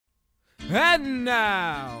And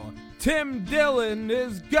now, Tim Dillon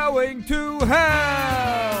is going to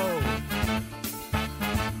hell!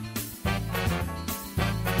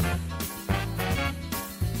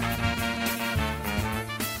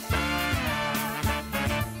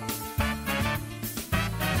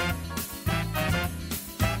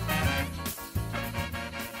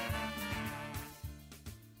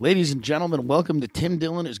 Ladies and gentlemen, welcome to Tim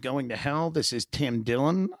Dillon is Going to Hell. This is Tim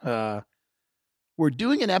Dillon. We're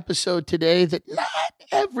doing an episode today that not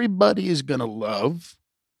everybody is going to love.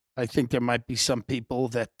 I think there might be some people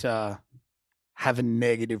that have a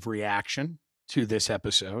negative reaction to this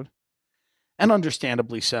episode, and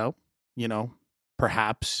understandably so,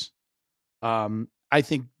 perhaps. I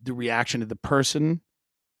think the reaction to the person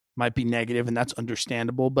might be negative, and that's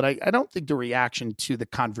understandable, but I don't think the reaction to the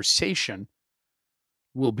conversation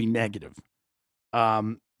will be negative.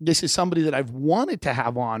 This is somebody that I've wanted to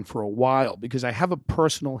have on for a while because I have a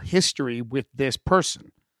personal history with this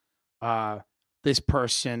person. This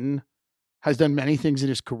person has done many things in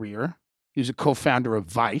his career. He was a co-founder of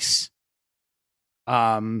Vice.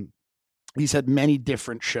 He's had many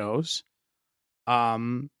different shows.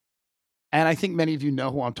 And I think many of you know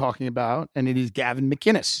who I'm talking about, and it is Gavin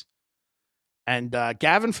McInnes. And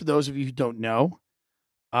Gavin, for those of you who don't know,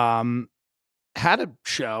 had a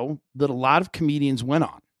show that a lot of comedians went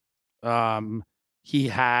on. He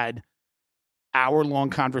had hour-long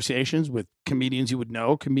conversations with comedians you would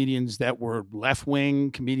know, comedians that were left-wing,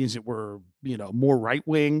 comedians that were, more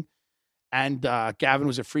right-wing. And Gavin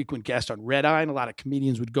was a frequent guest on Red Eye, and a lot of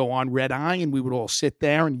comedians would go on Red Eye, and we would all sit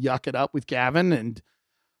there and yuck it up with Gavin. And,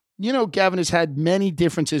 Gavin has had many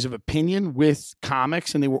differences of opinion with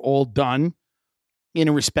comics, and they were all done in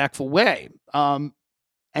a respectful way.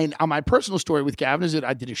 And on my personal story with Gavin is that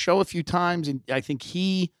I did a show a few times, and I think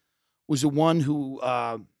he was the one who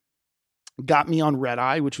got me on Red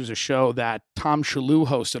Eye, which was a show that Tom Shalhoub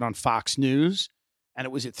hosted on Fox News, and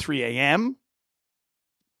it was at 3 a.m.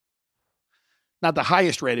 Not the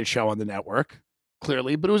highest rated show on the network,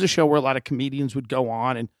 clearly, but it was a show where a lot of comedians would go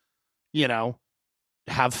on and,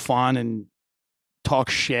 have fun and talk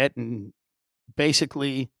shit. And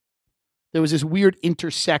basically, there was this weird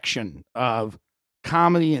intersection of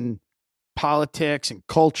comedy and politics and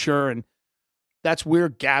culture, and that's where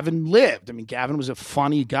Gavin lived. I mean, Gavin was a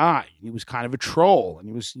funny guy. He was kind of a troll, and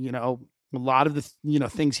he was, a lot of the,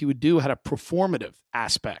 things he would do had a performative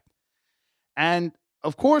aspect. And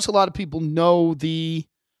of course, a lot of people know the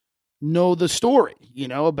story,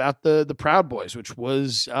 about the Proud Boys, which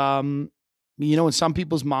was, in some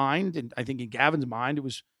people's mind, and I think in Gavin's mind, it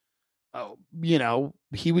was,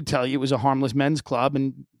 he would tell you it was a harmless men's club,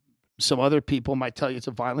 and some other people might tell you it's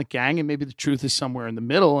a violent gang, and maybe the truth is somewhere in the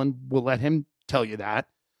middle, and we'll let him tell you that.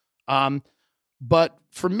 But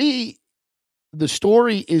for me, the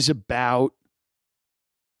story is about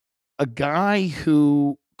a guy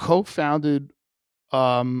who co-founded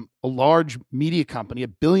a large media company,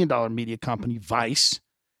 $1 billion media company, Vice,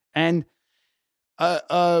 and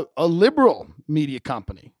a liberal media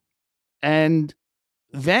company. And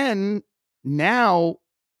then now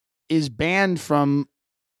is banned from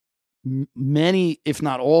many, if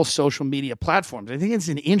not all, social media platforms. I think it's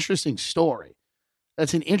an interesting story.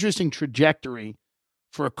 That's an interesting trajectory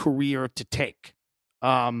for a career to take.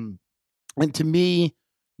 And to me,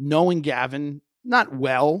 knowing Gavin, not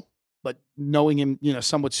well, but knowing him,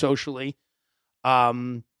 somewhat socially,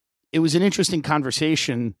 it was an interesting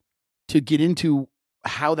conversation to get into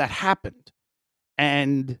how that happened.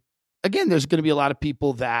 And again, there's going to be a lot of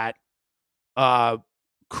people that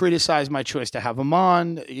criticize my choice to have him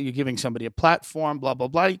on. You're giving somebody a platform, blah, blah,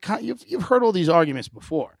 blah. You've heard all these arguments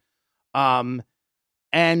before.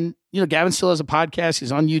 And, Gavin still has a podcast.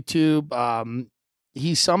 He's on YouTube.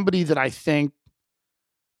 He's somebody that I think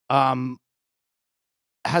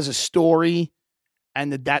has a story,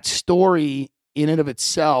 and that story in and of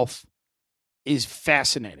itself is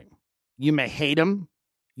fascinating. You may hate him.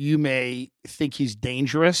 You may think he's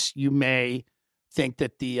dangerous. You may think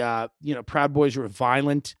that the Proud Boys are a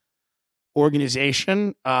violent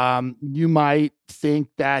organization. You might think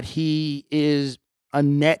that he is a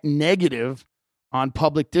net negative on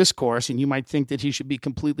public discourse, and you might think that he should be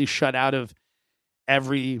completely shut out of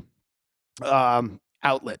every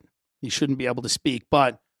outlet. He shouldn't be able to speak.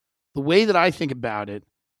 But the way that I think about it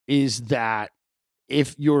is that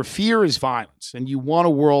if your fear is violence and you want a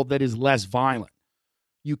world that is less violent,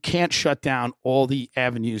 you can't shut down all the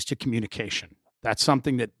avenues to communication. That's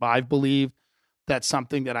something that I've believed. That's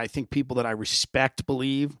something that I think people that I respect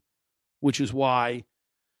believe, which is why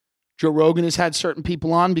Joe Rogan has had certain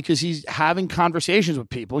people on because he's having conversations with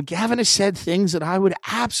people. And Gavin has said things that I would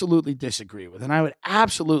absolutely disagree with. And I would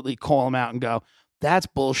absolutely call him out and go, that's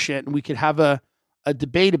bullshit. And we could have a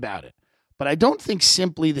debate about it. But I don't think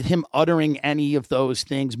simply that him uttering any of those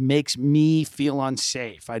things makes me feel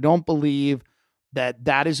unsafe. I don't believe that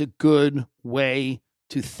that is a good way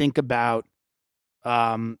to think about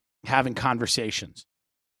having conversations,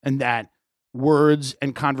 and that words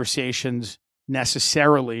and conversations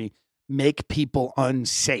necessarily make people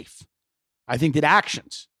unsafe. I think that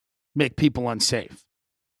actions make people unsafe.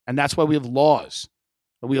 And that's why we have laws.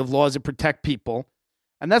 We have laws that protect people.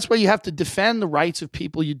 And that's why you have to defend the rights of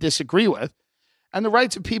people you disagree with and the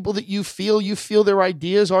rights of people that you feel their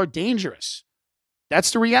ideas are dangerous.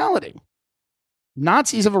 That's the reality.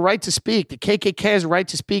 Nazis have a right to speak. The KKK has a right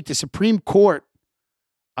to speak. The Supreme Court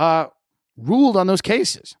ruled on those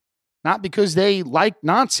cases, not because they like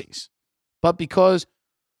Nazis, but because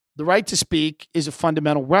the right to speak is a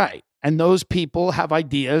fundamental right. And those people have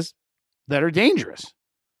ideas that are dangerous.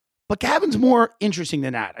 But Gavin's more interesting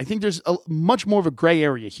than that. I think there's much more of a gray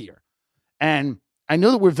area here. And I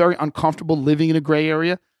know that we're very uncomfortable living in a gray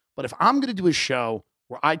area, but if I'm going to do a show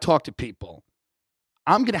where I talk to people,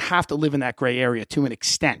 I'm going to have to live in that gray area to an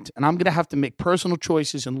extent. And I'm going to have to make personal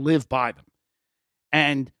choices and live by them.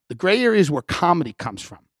 And the gray area is where comedy comes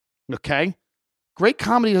from. Okay? Great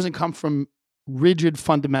comedy doesn't come from rigid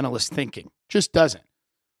fundamentalist thinking. Just doesn't.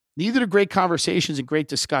 Neither do great conversations and great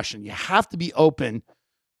discussion. You have to be open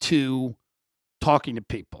to talking to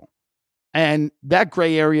people. And that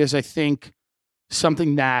gray area is, I think,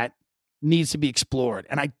 something that needs to be explored.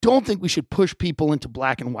 And I don't think we should push people into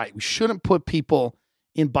black and white. We shouldn't put people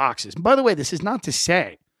in boxes. And by the way, this is not to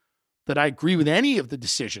say that I agree with any of the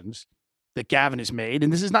decisions that Gavin has made.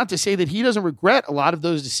 And this is not to say that he doesn't regret a lot of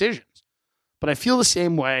those decisions. But I feel the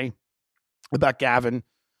same way about Gavin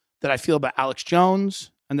that I feel about Alex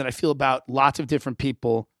Jones and that I feel about lots of different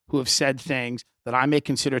people who have said things that I may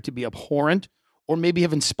consider to be abhorrent or maybe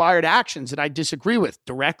have inspired actions that I disagree with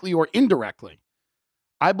directly or indirectly.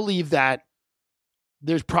 I believe that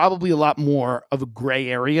there's probably a lot more of a gray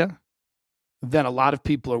area than a lot of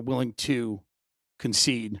people are willing to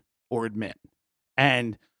concede or admit.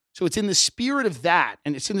 And so it's in the spirit of that,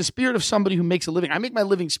 and it's in the spirit of somebody who makes a living. I make my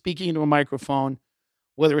living speaking into a microphone,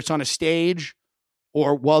 whether it's on a stage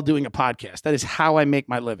or while doing a podcast. That is how I make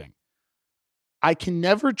my living. I can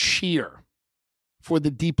never cheer for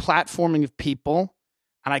the deplatforming of people,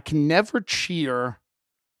 and I can never cheer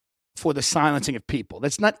for the silencing of people.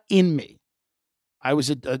 That's not in me. I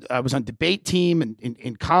was on debate team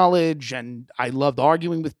in college, and I loved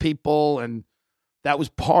arguing with people, and that was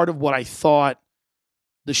part of what I thought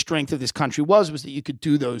the strength of this country was that you could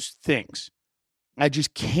do those things. I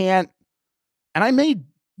just can't. And I may,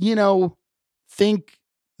 think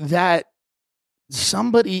that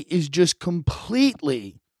somebody is just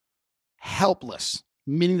completely helpless,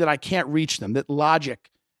 meaning that I can't reach them, that logic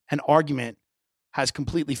and argument has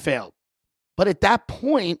completely failed. But at that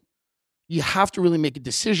point, you have to really make a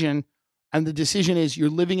decision. And the decision is you're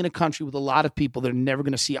living in a country with a lot of people that are never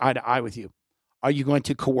going to see eye to eye with you. Are you going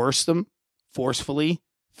to coerce them forcefully,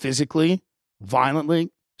 physically,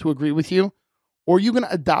 violently to agree with you? Or are you going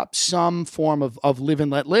to adopt some form of live and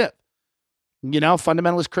let live?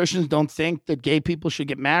 Fundamentalist Christians don't think that gay people should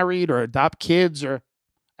get married or adopt kids or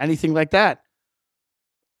anything like that.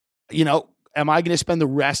 Am I going to spend the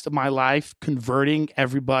rest of my life converting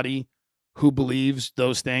everybody who believes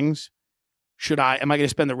those things? Am I going to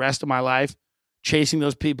spend the rest of my life chasing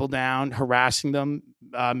those people down, harassing them,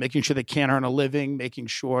 making sure they can't earn a living, making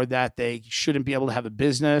sure that they shouldn't be able to have a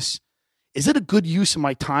business? Is it a good use of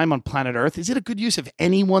my time on planet Earth? Is it a good use of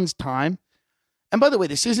anyone's time? And by the way,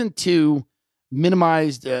 this isn't to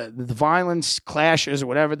minimize the violence, clashes, or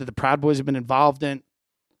whatever that the Proud Boys have been involved in.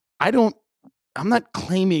 I'm not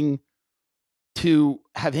claiming to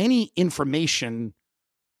have any information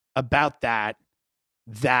about that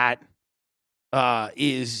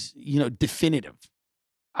is definitive.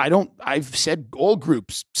 I've said all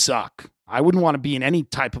groups suck. I wouldn't want to be in any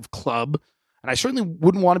type of club, and I certainly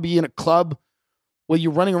wouldn't want to be in a club where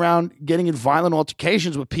you're running around getting in violent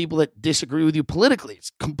altercations with people that disagree with you politically.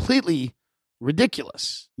 It's completely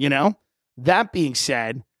ridiculous. That being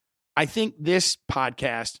said, I think this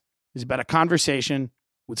podcast is about a conversation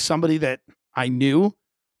with somebody that I knew,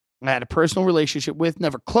 I had a personal relationship with,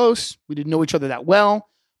 never close. We didn't know each other that well,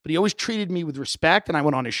 but he always treated me with respect. And I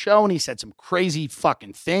went on his show and he said some crazy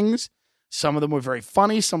fucking things. Some of them were very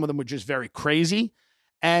funny. Some of them were just very crazy.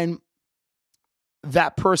 And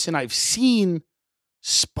that person I've seen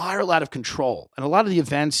spiral out of control. And a lot of the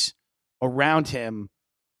events around him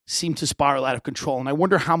seemed to spiral out of control. And I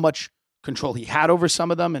wonder how much control he had over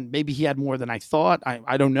some of them. And maybe he had more than I thought.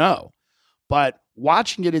 I don't know. But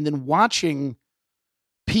watching it and then watching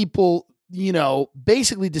people,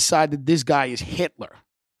 basically decide that this guy is Hitler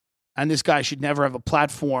and this guy should never have a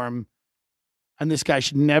platform and this guy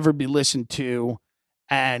should never be listened to.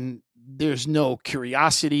 And there's no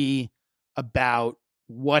curiosity about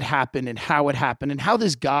what happened and how it happened and how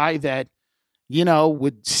this guy that,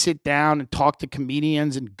 would sit down and talk to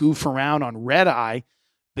comedians and goof around on Red Eye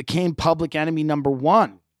became public enemy number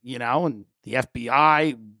one, and the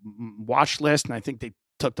FBI watch list. And I think they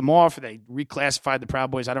took them off or they reclassified the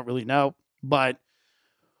Proud Boys. I don't really know. But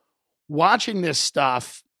watching this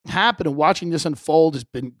stuff happen and watching this unfold has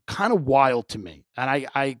been kind of wild to me. And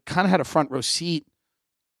I kind of had a front row seat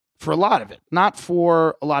for a lot of it, not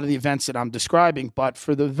for a lot of the events that I'm describing, but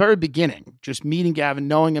for the very beginning, just meeting Gavin,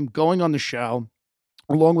 knowing him, going on the show,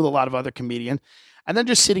 along with a lot of other comedians, and then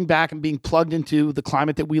just sitting back and being plugged into the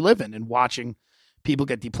climate that we live in and watching people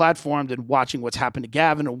get deplatformed and watching what's happened to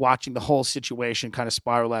Gavin and watching the whole situation kind of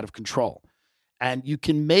spiral out of control. And you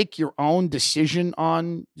can make your own decision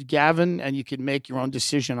on Gavin and you can make your own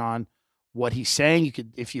decision on what he's saying. You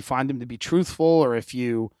could, if you find him to be truthful or if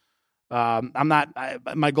you,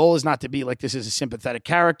 my goal is not to be like, this is a sympathetic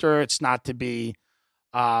character. It's not to be,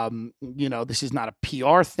 this is not a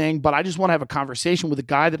PR thing, but I just want to have a conversation with a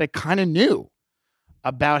guy that I kind of knew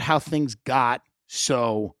about how things got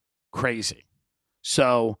so crazy.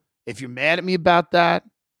 So if you're mad at me about that,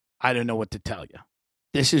 I don't know what to tell you.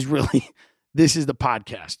 This is the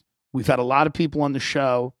podcast. We've had a lot of people on the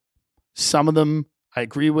show. Some of them I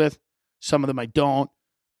agree with, some of them I don't,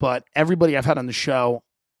 but everybody I've had on the show,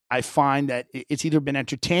 I find that it's either been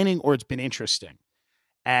entertaining or it's been interesting.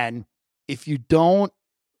 And if you don't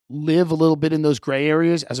live a little bit in those gray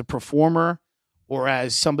areas as a performer or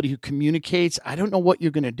as somebody who communicates, I don't know what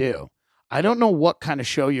you're going to do. I don't know what kind of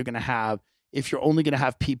show you're going to have if you're only going to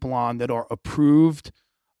have people on that are approved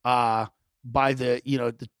by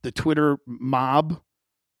the Twitter mob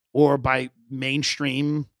or by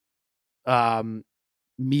mainstream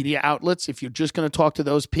media outlets. If you're just going to talk to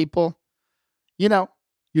those people, you're going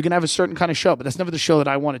to have a certain kind of show, but that's never the show that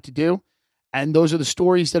I wanted to do. And those are the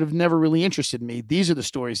stories that have never really interested me. These are the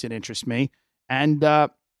stories that interest me. And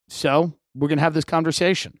so we're going to have this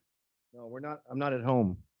conversation. No, we're not. I'm not at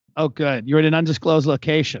home. Oh, good. You're at an undisclosed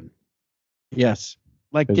location. Yes.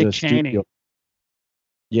 Like Dick Cheney. Studio.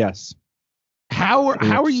 Yes. How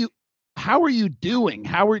are you doing?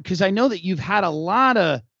 Because I know that you've had a lot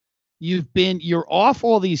of, you're off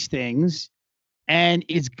all these things. And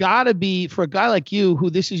it's got to be, for a guy like you, who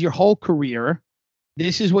this is your whole career,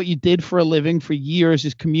 this is what you did for a living for years,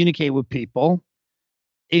 is communicate with people.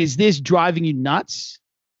 Is this driving you nuts?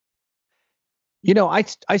 I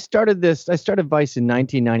started Vice in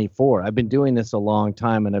 1994. I've been doing this a long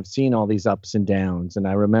time, and I've seen all these ups and downs. And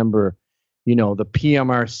I remember, the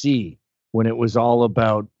PMRC, when it was all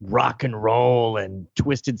about rock and roll and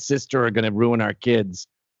Twisted Sister are going to ruin our kids.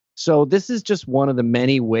 So this is just one of the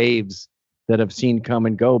many waves that I've seen come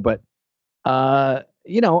and go. But,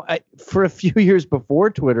 for a few years before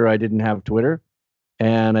Twitter, I didn't have Twitter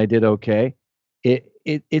and I did okay.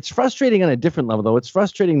 It's frustrating on a different level, though. It's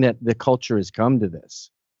frustrating that the culture has come to this.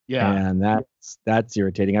 Yeah. And that's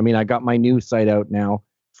irritating. I mean, I got my new site out now,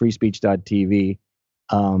 freespeech.tv.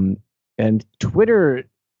 And Twitter,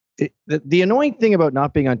 the annoying thing about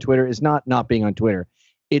not being on Twitter is not being on Twitter.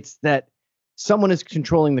 It's that someone is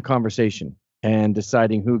controlling the conversation and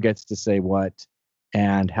deciding who gets to say what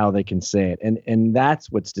and how they can say it. And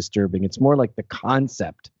that's what's disturbing. It's more like the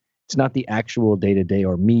concept. It's not the actual day-to-day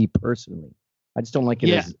or me personally. I just don't like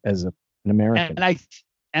it as an American.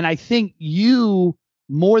 And I think you,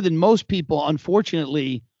 more than most people,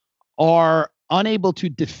 unfortunately, are unable to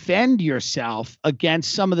defend yourself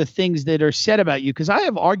against some of the things that are said about you. Because I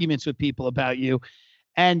have arguments with people about you,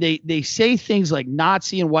 and they say things like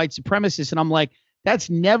Nazi and white supremacist, and I'm like,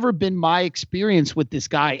 that's never been my experience with this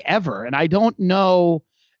guy ever. And I don't know.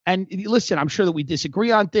 And listen, I'm sure that we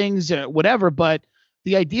disagree on things, whatever, but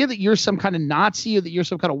the idea that you're some kind of Nazi or that you're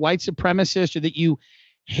some kind of white supremacist or that you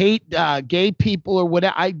hate gay people or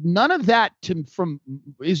whatever, none of that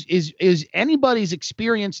is anybody's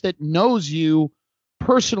experience that knows you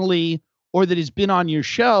personally or that has been on your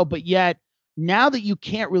show. But yet now that you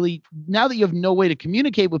have no way to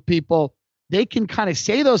communicate with people, they can kind of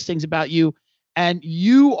say those things about you. And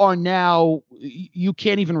you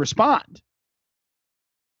can't even respond.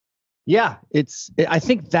 Yeah, I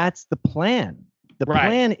think that's the plan. The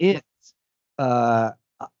plan is,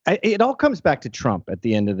 it all comes back to Trump at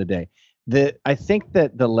the end of the day. I think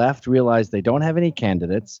that the left realized they don't have any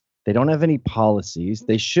candidates They don't have any policies.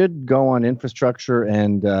 They should go on infrastructure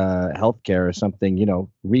and healthcare or something,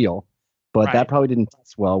 real. But that probably didn't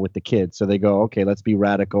test well with the kids. So they go, okay, let's be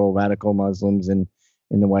radical Muslims in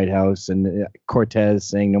the White House, and Cortez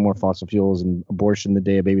saying no more fossil fuels and abortion the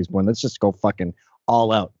day a baby's born. Let's just go fucking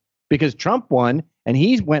all out. Because Trump won and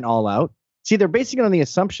he went all out. See, they're basing it on the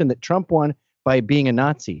assumption that Trump won by being a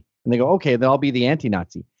Nazi. And they go, okay, then I'll be the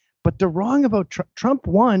anti-Nazi. But they're wrong about Trump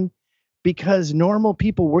won because normal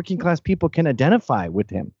people, working class people, can identify with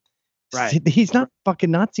him. Right. He's not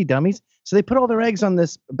fucking Nazi, dummies. So they put all their eggs on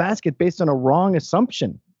this basket based on a wrong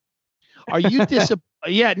assumption. Are you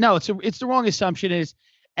Yeah, no, it's the wrong assumption. Is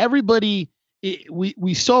everybody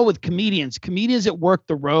we saw with comedians that worked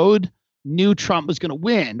the road knew Trump was going to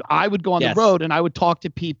win. I would go on the road and I would talk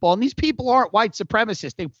to people, and these people aren't white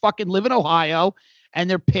supremacists. They fucking live in Ohio and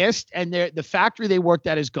they're pissed, and the factory they worked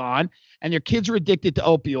at is gone, and their kids are addicted to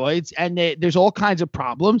opioids, and there's all kinds of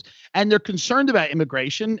problems, and they're concerned about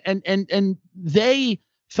immigration, and they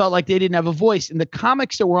felt like they didn't have a voice. And the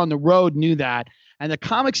comics that were on the road knew that, and the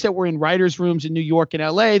comics that were in writers' rooms in New York and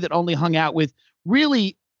LA that only hung out with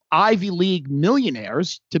really Ivy League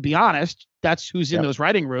millionaires, to be honest, that's who's in those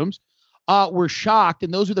writing rooms, were shocked.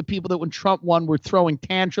 And those are the people that when Trump won were throwing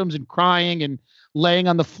tantrums and crying and laying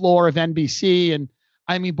on the floor of NBC. And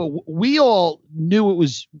I mean, but we all knew it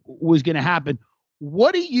was going to happen.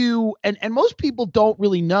 What do you, and most people don't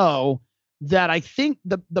really know that I think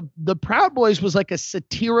the Proud Boys was like a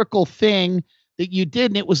satirical thing that you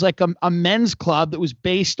did. And it was like a men's club that was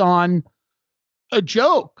based on a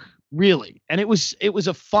joke, really. And it was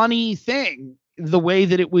a funny thing, the way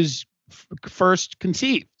that it was first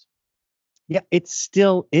conceived. Yeah, it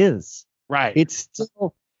still is. Right. It's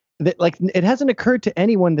still that, like, it hasn't occurred to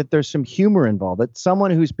anyone that there's some humor involved, that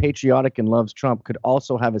someone who's patriotic and loves Trump could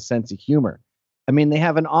also have a sense of humor. I mean, they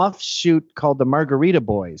have an offshoot called the Margarita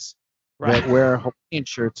Boys that wear Hawaiian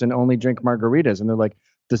shirts and only drink margaritas. And they're like,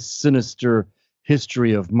 the sinister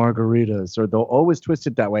history of margaritas, or they'll always twist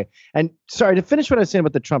it that way. And sorry, to finish what I was saying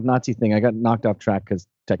about the Trump Nazi thing, I got knocked off track because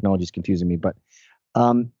technology is confusing me. But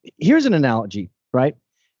here's an analogy, right?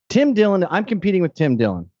 Tim Dillon, I'm competing with Tim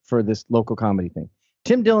Dillon for this local comedy thing.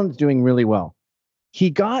 Tim Dillon's doing really well. He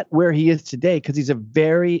got where he is today because he's a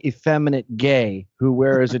very effeminate gay who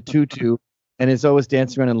wears a tutu and is always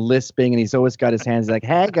dancing around and lisping, and he's always got his hands like,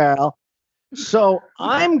 hey, girl. So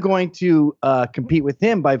I'm going to compete with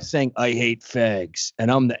him by saying, I hate fags,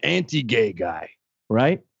 and I'm the anti-gay guy,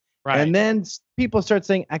 right? Right. And then people start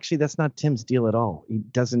saying, actually, that's not Tim's deal at all.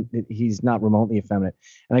 He's not remotely effeminate.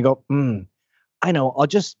 And I go, I know, I'll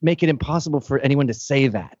just make it impossible for anyone to say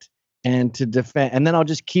that and to defend. And then I'll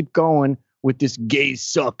just keep going with this gay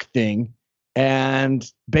suck thing.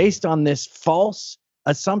 And based on this false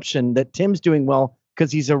assumption that Tim's doing well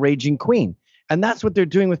because he's a raging queen. And that's what they're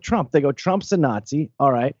doing with Trump. They go, Trump's a Nazi.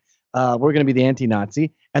 All right. We're going to be the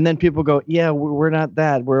anti-Nazi. And then people go, yeah, we're not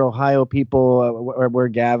that. We're Ohio people. We're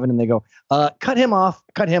Gavin. And they go, cut him off,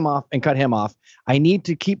 and cut him off. I need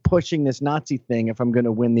to keep pushing this Nazi thing if I'm going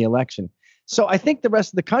to win the election. So I think the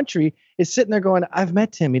rest of the country is sitting there going, I've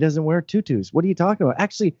met Tim. He doesn't wear tutus. What are you talking about?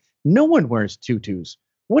 Actually, no one wears tutus.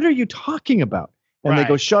 What are you talking about? And they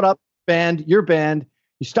go, shut up, banned. You're banned.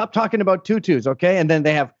 You stop talking about tutus, okay? And then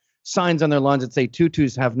they have signs on their lawns that say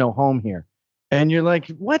tutus have no home here. And you're like,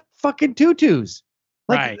 what fucking tutus?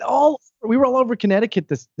 Like we were all over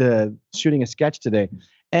Connecticut shooting a sketch today.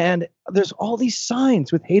 And there's all these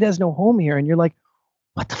signs with hate has no home here. And you're like,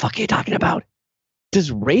 what the fuck are you talking about? Does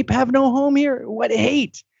rape have no home here? What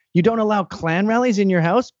hate? You don't allow Klan rallies in your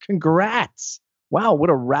house? Congrats. Wow, what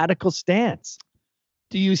a radical stance.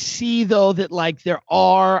 Do you see, though, that like there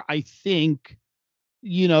are, I think,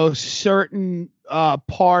 certain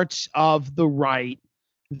parts of the right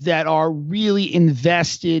that are really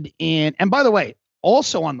invested in, and by the way,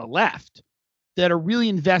 also on the left, that are really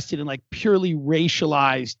invested in like purely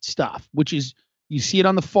racialized stuff, which is, you see it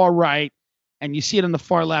on the far right and you see it on the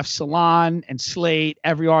far left. Salon and Slate,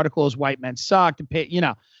 every article is white men suck.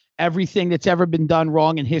 Everything that's ever been done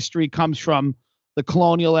wrong in history comes from the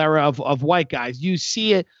colonial era of white guys. You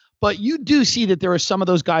see it, but you do see that there are some of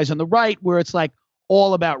those guys on the right where it's like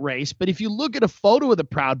all about race. But if you look at a photo of the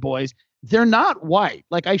Proud Boys, they're not white.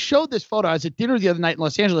 Like I showed this photo. I was at dinner the other night in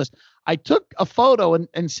Los Angeles. I took a photo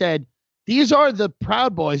and said, these are the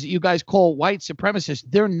Proud Boys that you guys call white supremacists.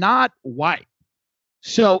 They're not white.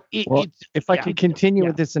 So if I could continue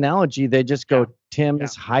with this analogy, they just go, Tim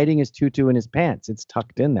is hiding his tutu in his pants. It's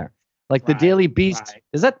tucked in there. Like the Daily Beast.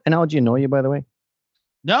 Does that analogy annoy you, by the way?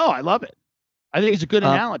 No, I love it. I think it's a good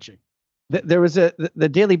analogy. There was the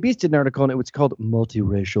Daily Beast did an article, and it was called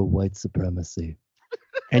Multiracial White Supremacy.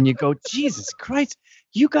 And you go, Jesus Christ,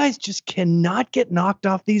 you guys just cannot get knocked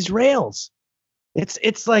off these rails.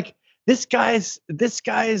 It's like this guy's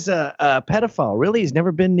a pedophile. Really, he's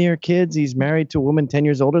never been near kids. He's married to a woman 10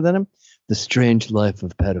 years older than him. The strange life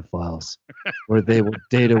of pedophiles, where they will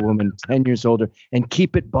date a woman 10 years older and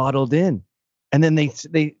keep it bottled in. And then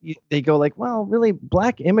they go like, well, really,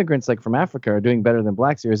 black immigrants like from Africa are doing better than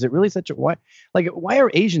blacks here. Is it really why are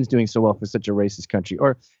Asians doing so well for such a racist country?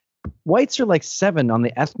 Or whites are like 7 on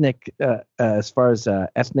the ethnic, as far as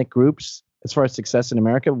ethnic groups, as far as success in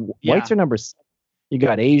America. Whites are number 7. You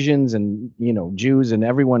got Asians and, Jews and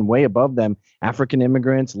everyone way above them, African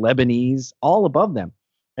immigrants, Lebanese, all above them.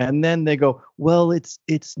 And then they go, well, it's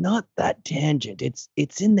not that tangent.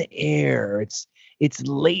 It's in the air. It's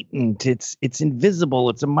latent. It's invisible.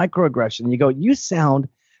 It's a microaggression. And you go, you sound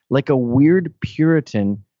like a weird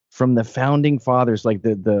Puritan from the founding fathers, like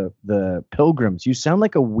the Pilgrims. You sound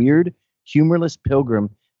like a weird, humorless pilgrim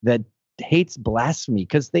that hates blasphemy,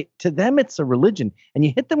 because to them it's a religion. And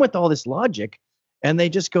you hit them with all this logic, and they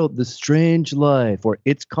just go, the strange life, or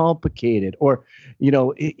it's complicated, or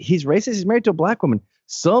he's racist. He's married to a black woman.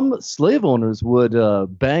 Some slave owners would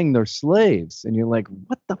bang their slaves. And you're like,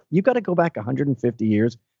 what you got to go back 150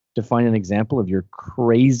 years to find an example of your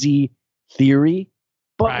crazy theory.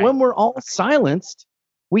 But when we're all silenced,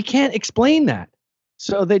 we can't explain that.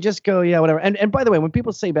 So they just go, yeah, whatever. And by the way, when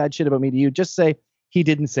people say bad shit about me to you, just say, he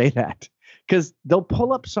didn't say that. Because they'll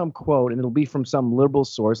pull up some quote and it'll be from some liberal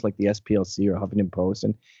source like the SPLC or Huffington Post.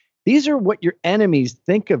 And these are what your enemies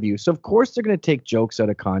think of you. So of course they're going to take jokes out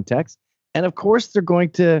of context. And of course, they're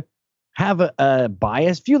going to have a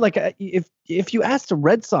biased view. Like if you ask the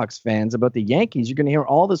Red Sox fans about the Yankees, you're going to hear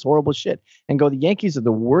all this horrible shit and go, the Yankees are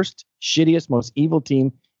the worst, shittiest, most evil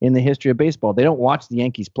team in the history of baseball. They don't watch the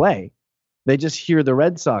Yankees play. They just hear the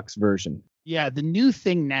Red Sox version. Yeah, the new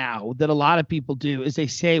thing now that a lot of people do is they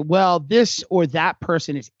say, well, this or that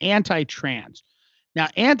person is anti-trans. Now,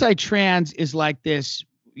 anti-trans is like this,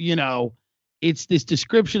 it's this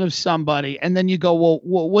description of somebody. And then you go, well,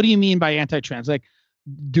 what do you mean by anti-trans? Like,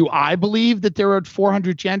 do I believe that there are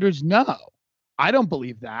 400 genders? No, I don't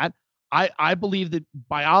believe that. I believe that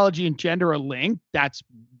biology and gender are linked. That's,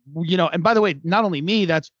 and by the way, not only me,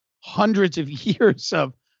 that's hundreds of years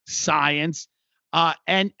of science.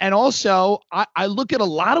 And also I look at a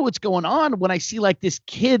lot of what's going on when I see like this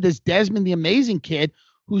kid, this Desmond, the amazing kid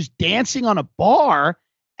who's dancing on a bar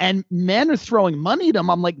and men are throwing money at him.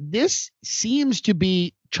 I'm like, this seems to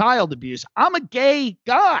be child abuse. I'm a gay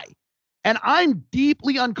guy and I'm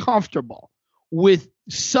deeply uncomfortable with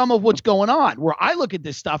some of what's going on, where I look at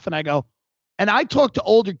this stuff and I go, and I talk to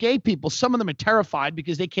older gay people. Some of them are terrified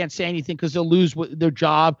because they can't say anything because they'll lose their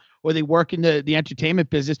job, or they work in the entertainment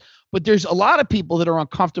business. But there's a lot of people that are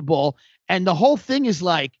uncomfortable. And the whole thing is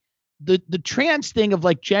like the trans thing of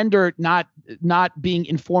like gender not being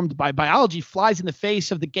informed by biology flies in the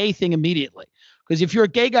face of the gay thing immediately. Because if you're a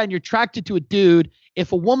gay guy and you're attracted to a dude,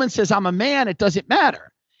 if a woman says I'm a man, it doesn't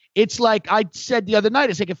matter. It's like I said the other night,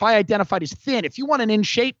 it's like if I identified as thin, if you want an in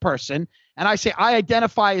shape person, and I say I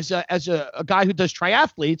identify as a guy who does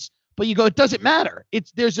triathletes, but you go, it doesn't matter.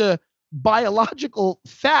 There's a biological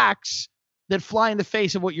facts that fly in the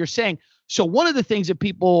face of what you're saying. So one of the things that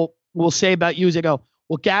people will say about you is they go,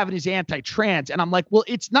 well, Gavin is anti-trans. And I'm like, well,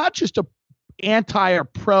 it's not just a anti or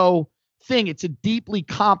pro thing. It's a deeply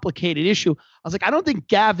complicated issue. I was like, I don't think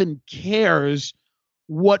Gavin cares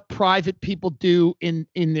what private people do in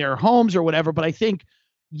their homes or whatever. But I think,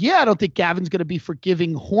 I don't think Gavin's going to be for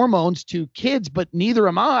giving hormones to kids, but neither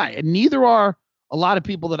am I. And neither are a lot of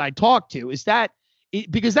people that I talk to.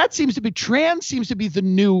 Because that seems to be, trans seems to be the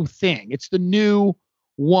new thing. It's the new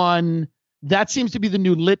one. That seems to be the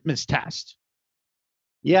new litmus test.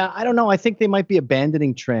 Yeah, I don't know. I think they might be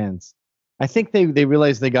abandoning trans. I think they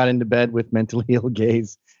realized they got into bed with mentally ill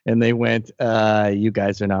gays and they went, you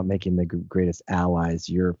guys are not making the greatest allies.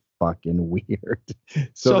 You're fucking weird.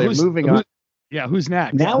 So they're moving on. Yeah, who's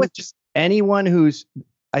next? Now it's just anyone who's,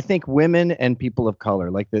 I think, women and people of color.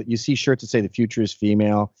 Like you see shirts that say the future is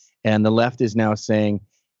female, and the left is now saying,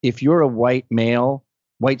 if you're a white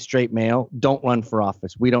straight male, don't run for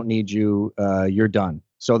office. We don't need you. You're done.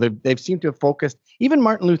 So they've seemed to have focused. Even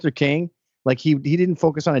Martin Luther King, like he didn't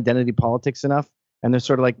focus on identity politics enough, and they're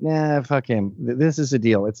sort of like, nah, fuck him. This is a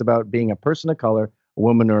deal. It's about being a person of color, a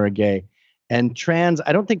woman, or a gay. And trans,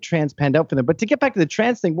 I don't think trans panned out for them. But to get back to the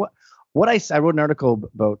trans thing, I wrote an article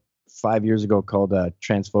about 5 years ago called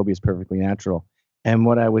Transphobia is Perfectly Natural. And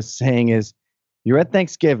what I was saying is, you're at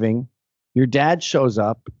Thanksgiving, your dad shows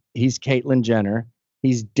up, he's Caitlyn Jenner,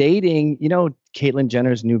 he's dating, Caitlyn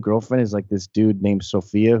Jenner's new girlfriend is like this dude named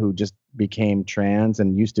Sophia who just became trans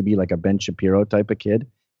and used to be like a Ben Shapiro type of kid.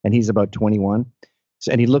 and he's about 21.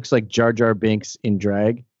 So, and he looks like Jar Jar Binks in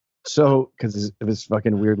drag. So, because of his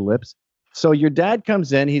fucking weird lips. So your dad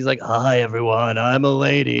comes in. He's like, "Hi, everyone. I'm a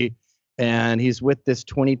lady." And he's with this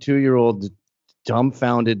 22-year-old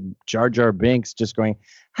dumbfounded Jar Jar Binks just going,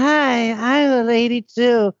 "Hi, I'm a lady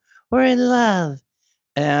too. We're in love."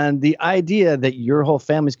 And the idea that your whole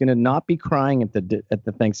family's going to not be crying at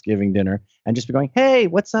the Thanksgiving dinner and just be going, "Hey,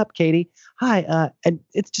 what's up, Katie? Hi," and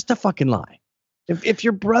it's just a fucking lie. If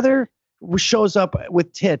your brother shows up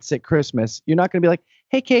with tits at Christmas, you're not going to be like,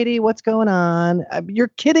 "Hey, Katie, what's going on?" You're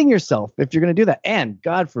kidding yourself if you're going to do that. And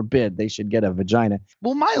God forbid they should get a vagina.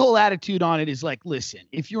 Well, my whole attitude on it is like, listen,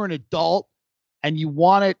 if you're an adult and you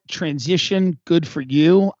want to transition, good for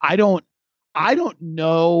you. I don't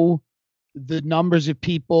know the numbers of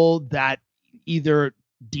people that either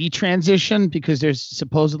detransition, because there's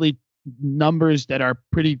supposedly numbers that are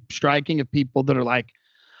pretty striking of people that are like,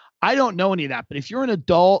 I don't know any of that. But if you're an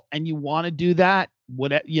adult and you want to do that,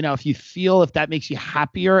 if you feel if that makes you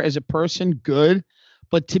happier as a person, good.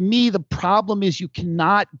 But to me, the problem is you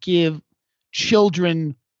cannot give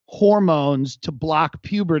children hormones to block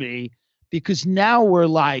puberty, because now we're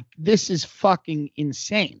like, this is fucking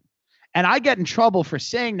insane. And I get in trouble for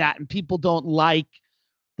saying that, and people don't like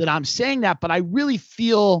that I'm saying that. But I really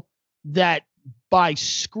feel that by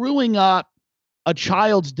screwing up a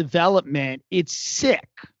child's development, it's sick.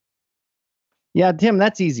 Yeah, Tim,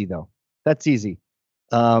 that's easy, though. That's easy.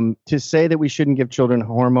 To say that we shouldn't give children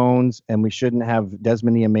hormones and we shouldn't have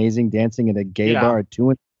Desmond the Amazing dancing at a gay bar at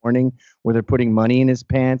 2 a.m. where they're putting money in his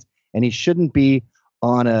pants, and he shouldn't be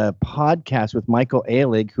on a podcast with Michael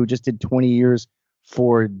Ailig, who just did 20 years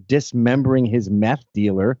for dismembering his meth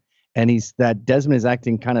dealer, and Desmond is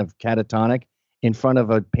acting kind of catatonic in front of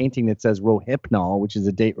a painting that says Rohypnol, which is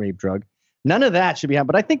a date rape drug. None of that should be happening,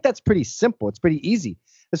 but I think that's pretty simple. It's pretty easy.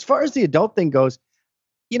 As far as the adult thing goes,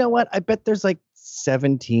 you know what? I bet there's like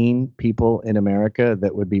 17 people in America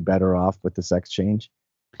that would be better off with the sex change.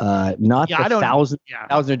 Not the thousands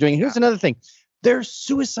are doing. Here's another thing. Their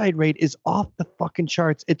suicide rate is off the fucking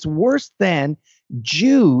charts. It's worse than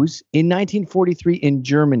Jews in 1943 in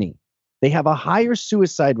Germany. They have a higher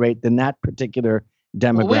suicide rate than that particular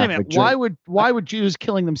demographic. Well, wait a minute. Why would Jews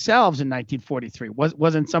killing themselves in 1943?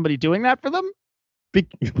 Wasn't somebody doing that for them?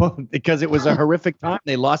 Because it was a horrific time.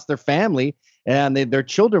 They lost their family, and their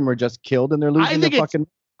children were just killed, and they're losing their fucking.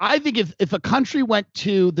 I think if a country went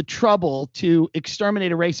to the trouble to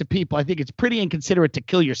exterminate a race of people, I think it's pretty inconsiderate to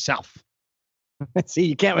kill yourself. See,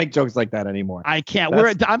 you can't make jokes like that anymore. I can't.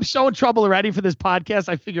 I'm so in trouble already for this podcast.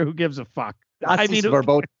 I figure who gives a fuck? I mean,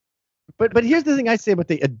 both. But here's the thing I say about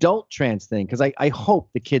the adult trans thing, because I hope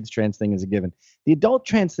the kids trans thing is a given. The adult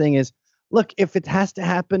trans thing is, look, if it has to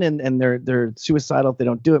happen and they're suicidal if they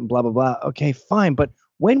don't do it and blah, blah, blah, okay, fine. But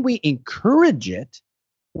when we encourage it,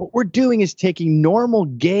 what we're doing is taking normal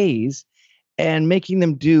gays and making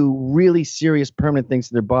them do really serious permanent things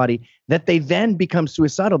to their body that they then become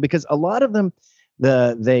suicidal, because a lot of them,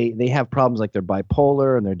 they have problems like they're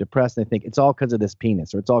bipolar and they're depressed, and they think it's all because of this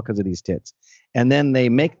penis or it's all because of these tits. And then they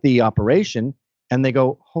make the operation and they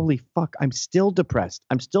go, holy fuck, I'm still depressed.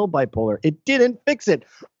 I'm still bipolar. It didn't fix it.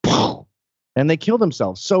 And they kill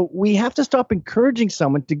themselves. So we have to stop encouraging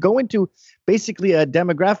someone to go into basically a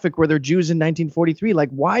demographic where they're Jews in 1943. Like,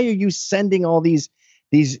 why are you sending all these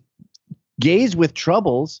gays with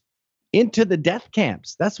troubles into the death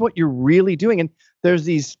camps? That's what you're really doing. And there's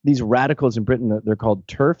these radicals in Britain. They're called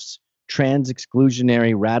TERFs, trans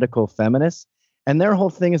exclusionary radical feminists. And their whole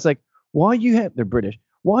thing is like, they're British.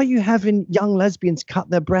 Why are you having young lesbians cut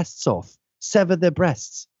their breasts off, sever their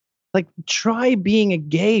breasts? Like, try being a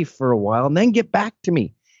gay for a while and then get back to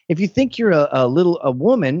me. If you think you're a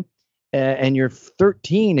woman and you're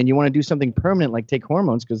 13 and you want to do something permanent, like take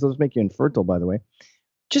hormones, because those make you infertile, by the way,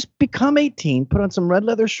 just become 18, put on some red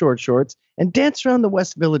leather shorts, and dance around the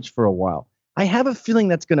West Village for a while. I have a feeling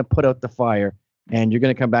that's going to put out the fire, and you're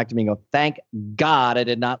going to come back to me and go, thank God I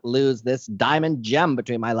did not lose this diamond gem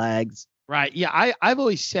between my legs. Right. Yeah. I've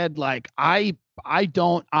always said, like, I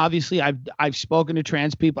don't, obviously I've spoken to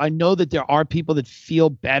trans people. I know that there are people that feel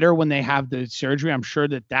better when they have the surgery. I'm sure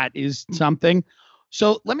that is something.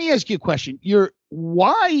 So let me ask you a question.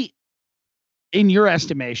 Why, in your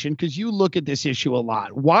estimation, because you look at this issue a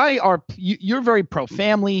lot, why are you're very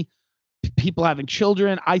pro-family, people having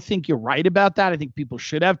children? I think you're right about that. I think people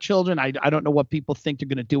should have children. I don't know what people think they're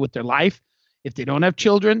going to do with their life if they don't have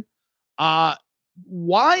children.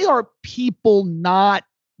 Why are people not,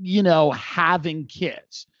 having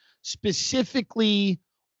kids? Specifically,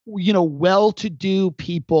 well-to-do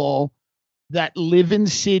people that live in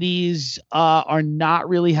cities are not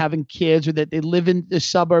really having kids, or that they live in the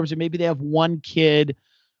suburbs, or maybe they have one kid.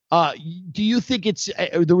 Do you think it's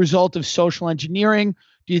the result of social engineering?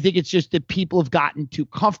 Do you think it's just that people have gotten too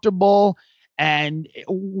comfortable? And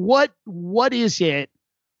what is it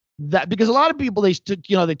that, because a lot of people, they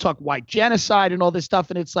talk white genocide and all this stuff,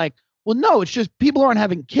 and it's like, well, no, it's just people aren't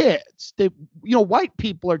having kids. White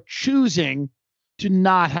people are choosing to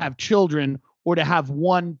not have children or to have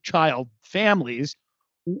one child families.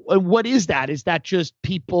 What is that? Is that just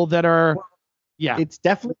people that are, yeah? It's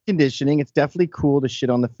definitely conditioning. It's definitely cool to shit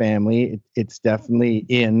on the family. It's definitely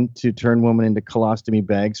in to turn women into colostomy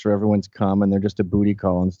bags for everyone's cum, and they're just a booty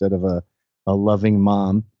call instead of a loving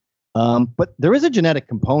mom. But there is a genetic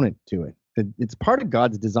component to it. It's part of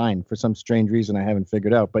God's design for some strange reason I haven't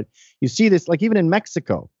figured out. But you see this, like even in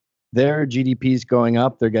Mexico, their GDP is going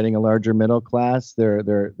up. They're getting a larger middle class. Their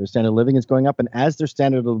standard of living is going up. And as their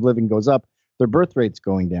standard of living goes up, their birth rate's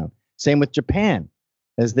going down. Same with Japan.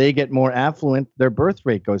 As they get more affluent, their birth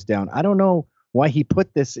rate goes down. I don't know why he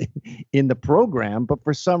put this in the program, but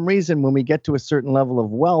for some reason, when we get to a certain level of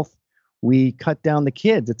wealth, we cut down the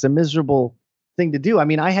kids. It's a miserable thing to do. I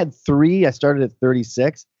mean, I had 3. I started at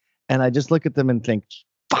 36. And I just look at them and think,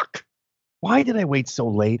 fuck, why did I wait so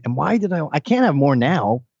late? And why did I can't have more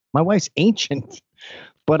now. My wife's ancient,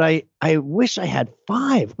 but I wish I had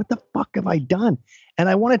 5. What the fuck have I done? And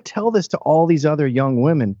I want to tell this to all these other young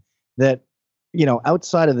women that,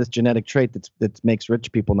 outside of this genetic trait that makes rich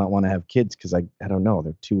people not want to have kids because I don't know,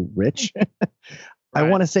 they're too rich. Right. I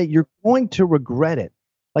want to say you're going to regret it.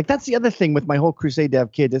 Like, that's the other thing with my whole crusade to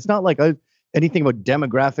have kids. It's not like anything about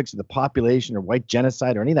demographics of the population or white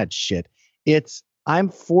genocide or any of that shit. I'm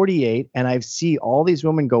 48 and I see all these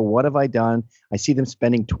women go, what have I done? I see them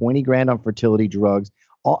spending 20 grand on fertility drugs.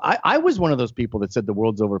 I was one of those people that said the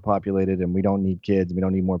world's overpopulated and we don't need kids. We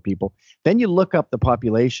don't need more people. Then you look up the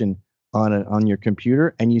population on your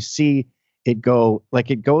computer and you see it goes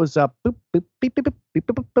up. Boop, boop, beep, beep, beep, beep,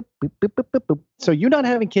 beep, beep, beep, beep, beep, beep, beep. So you not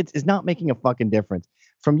having kids is not making a fucking difference.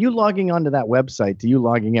 From you logging onto that website to you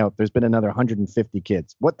logging out, there's been another 150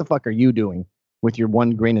 kids. What the fuck are you doing with your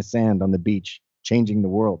one grain of sand on the beach, changing the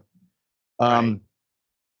world? Right.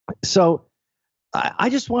 So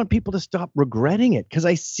I just want people to stop regretting it, because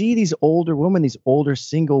I see these older women, these older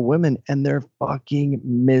single women, and they're fucking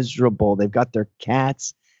miserable. They've got their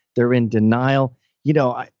cats. They're in denial.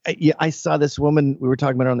 I saw this woman, we were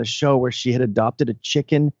talking about her on the show, where she had adopted a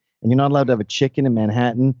chicken, and you're not allowed to have a chicken in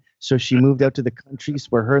Manhattan. So she moved out to the countries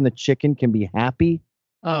where her and the chicken can be happy.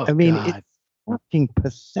 Oh, I mean, God. It's fucking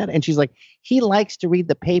pathetic. And she's like, he likes to read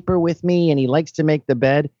the paper with me and he likes to make the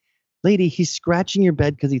bed. Lady, he's scratching your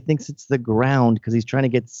bed because he thinks it's the ground, because he's trying to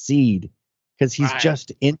get seed, because he's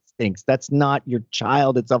just instincts. That's not your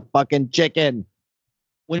child. It's a fucking chicken.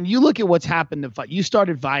 When you look at what's happened, you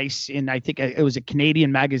started Vice in, I think it was a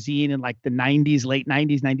Canadian magazine in like the 90s, late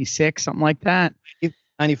 90s, 96, something like that.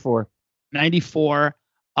 94.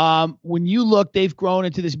 When you look, they've grown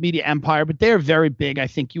into this media empire, but they're very big. I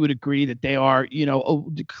think you would agree that they are,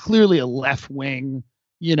 clearly a left wing,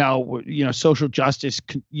 social justice,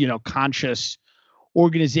 conscious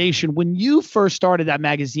organization. When you first started that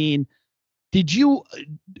magazine, did you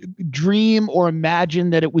dream or imagine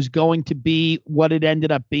that it was going to be what it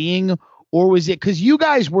ended up being? Or was it because you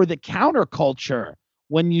guys were the counterculture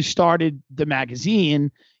when you started the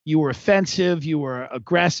magazine? You were offensive, you were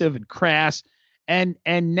aggressive and crass. And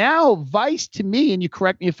now Vice, to me, and you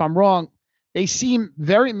correct me if I'm wrong, they seem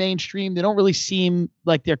very mainstream. They don't really seem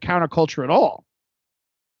like they're counterculture at all.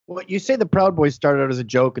 Well, you say the Proud Boys started out as a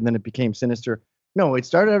joke and then it became sinister. No, it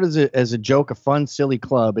started out as a joke, a fun, silly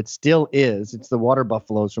club. It still is. It's the water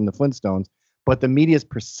buffaloes from the Flintstones. But the media's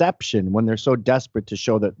perception, when they're so desperate to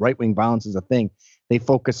show that right-wing violence is a thing, they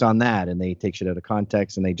focus on that and they take shit out of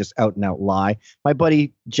context and they just out and out lie. My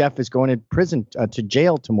buddy Jeff is going to prison, to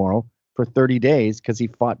jail tomorrow for 30 days because he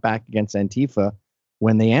fought back against Antifa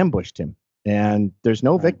when they ambushed him. And there's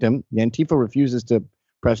no victim. The Antifa refuses to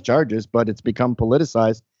press charges, but it's become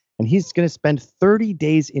politicized. And he's going to spend 30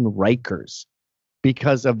 days in Rikers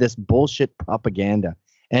because of this bullshit propaganda.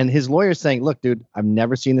 And his lawyer's saying, look, dude, I've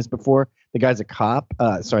never seen this before. The guy's a cop.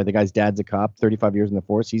 The guy's dad's a cop, 35 years in the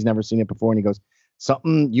force. He's never seen it before. And he goes,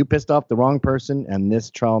 you pissed off the wrong person. And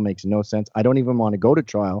this trial makes no sense. I don't even want to go to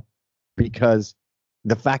trial because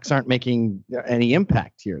the facts aren't making any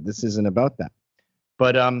impact here. This isn't about that.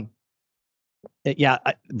 But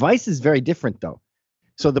Vice is very different, though.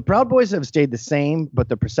 So the Proud Boys have stayed the same, but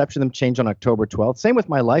the perception of them changed on October 12th. Same with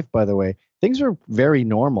my life, by the way. Things were very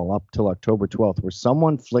normal up till October 12th, where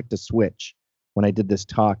someone flicked a switch when I did this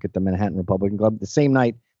talk at the Manhattan Republican Club, the same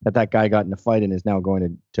night that guy got in a fight and is now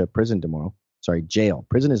going to prison tomorrow. Sorry, jail.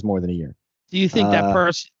 Prison is more than a year. Do you think that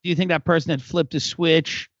person had flipped a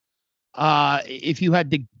switch if you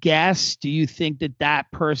had to guess, do you think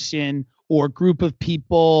that person or group of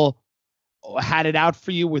people had it out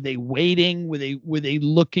for you? Were they waiting? Were they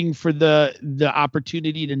looking for the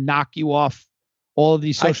opportunity to knock you off all of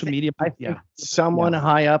these social media? I think someone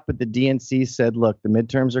high up at the DNC said, look, the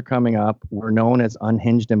midterms are coming up. We're known as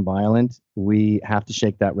unhinged and violent. We have to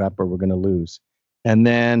shake that rep or we're going to lose. And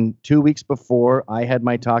then 2 weeks before I had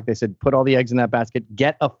my talk, they said, put all the eggs in that basket,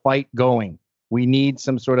 get a fight going. We need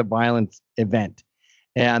some sort of violent event.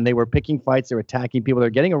 And they were picking fights. They were attacking people. They're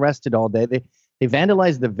getting arrested all day. They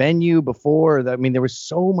vandalized the venue before. I mean, there was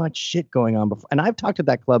so much shit going on before. And I've talked to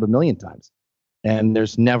that club a million times. And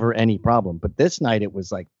there's never any problem. But this night it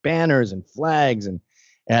was like banners and flags. And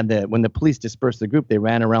when the police dispersed the group, they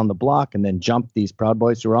ran around the block and then jumped these Proud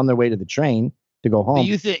Boys who were on their way to the train to go home. Do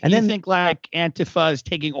you think like Antifa is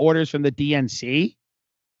taking orders from the DNC?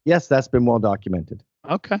 Yes, that's been well documented.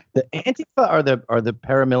 Okay. The Antifa are the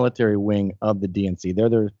paramilitary wing of the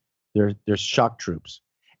DNC. They're shock troops.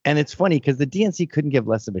 And it's funny because the DNC couldn't give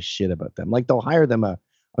less of a shit about them. Like they'll hire them a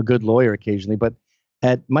good lawyer occasionally, but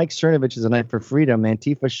at Mike Cernovich's A Night for Freedom,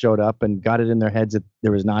 Antifa showed up and got it in their heads that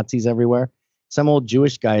there was Nazis everywhere. Some old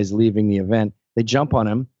Jewish guy is leaving the event. They jump on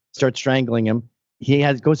him, start strangling him. He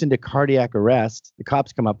goes into cardiac arrest. The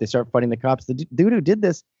cops come up. They start fighting the cops. The dude who did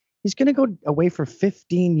this, he's going to go away for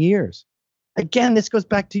 15 years. Again, this goes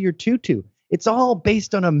back to your tutu. It's all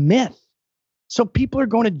based on a myth. So people are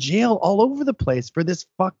going to jail all over the place for this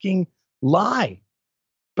fucking lie.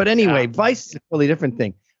 But anyway, Vice is a totally different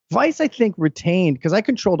thing. Vice, I think, retained, because I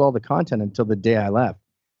controlled all the content until the day I left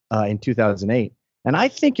in 2008. And I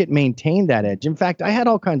think it maintained that edge. In fact, I had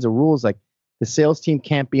all kinds of rules, like the sales team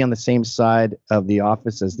can't be on the same side of the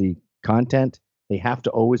office as the content. They have to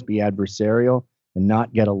always be adversarial and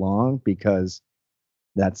not get along, because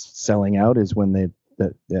that's selling out, is when the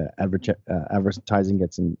advertising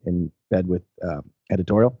gets in bed with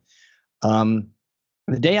editorial.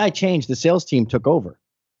 The day I changed, the sales team took over.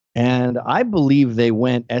 And I believe they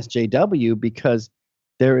went SJW because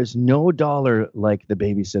there is no dollar like the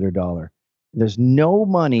babysitter dollar. There's no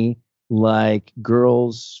money like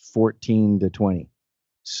girls 14 to 20.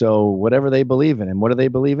 So whatever they believe in, and what do they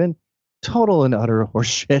believe in? Total and utter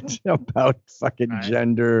horseshit about fucking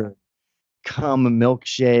gender, cum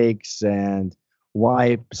milkshakes, and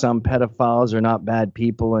why some pedophiles are not bad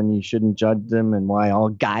people and you shouldn't judge them, and why all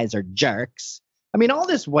guys are jerks. I mean, all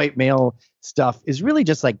this white male stuff is really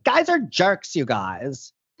just like, guys are jerks, you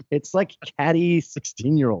guys. It's like catty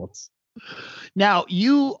 16-year-olds. Now,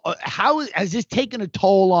 how has this taken a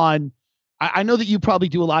toll on? I know that you probably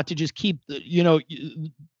do a lot to just keep, to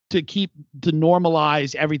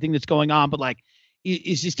normalize everything that's going on. But like,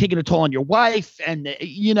 is this taking a toll on your wife? And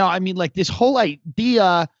I mean, like this whole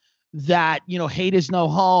idea that hate is no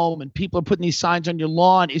home, and people are putting these signs on your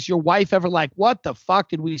lawn. Is your wife ever like, what the fuck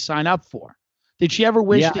did we sign up for? Did she ever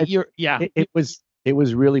wish that you're? Yeah, it was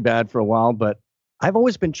really bad for a while, but I've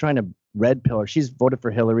always been trying to red pill her. She's voted for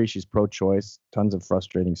Hillary. She's pro-choice. Tons of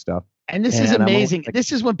frustrating stuff. And this is amazing.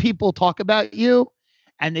 This is when people talk about you,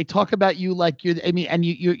 and they talk about you like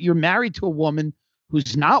you're married to a woman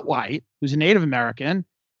who's not white, who's a Native American,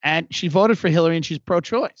 and she voted for Hillary, and she's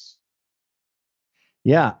pro-choice.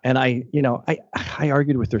 Yeah, and I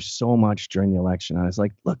argued with her so much during the election. I was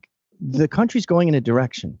like, look, the country's going in a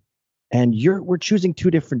direction, and we're choosing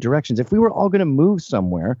two different directions. If we were all going to move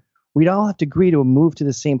somewhere, we'd all have to agree to move to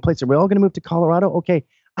the same place. Are we all going to move to Colorado? Okay,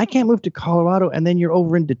 I can't move to Colorado, and then you're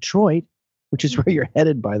over in Detroit, which is where you're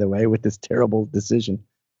headed, by the way, with this terrible decision.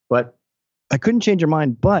 But I couldn't change her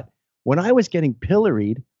mind. But when I was getting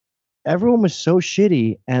pilloried, everyone was so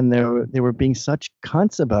shitty, and they were being such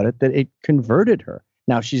cunts about it that it converted her.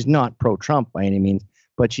 Now, she's not pro-Trump by any means,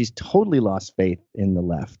 but she's totally lost faith in the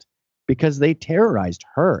left, because they terrorized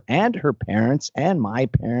her and her parents and my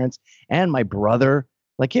parents and my brother.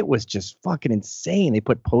 Like, it was just fucking insane. They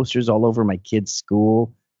put posters all over my kid's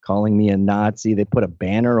school calling me a Nazi. They put a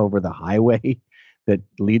banner over the highway that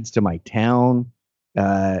leads to my town.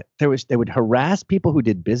 They would harass people who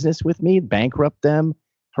did business with me, bankrupt them,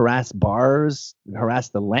 harass bars, harass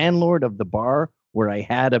the landlord of the bar where I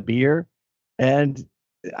had a beer. And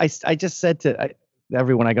I just said to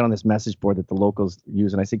everyone, I got on this message board that the locals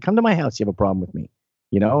use, and I said, come to my house. You have a problem with me,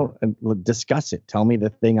 and discuss it. Tell me the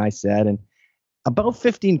thing I said. And about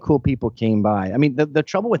 15 cool people came by. I mean, the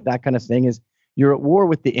trouble with that kind of thing is you're at war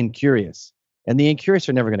with the incurious, and the incurious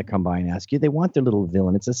are never going to come by and ask you. They want their little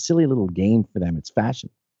villain. It's a silly little game for them. It's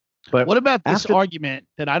fashion. But what about this argument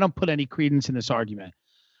that I don't put any credence in this argument,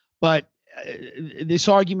 but this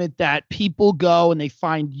argument that people go and they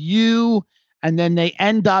find you and then they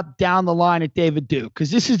end up down the line at David Duke.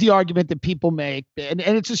 Because this is the argument that people make. And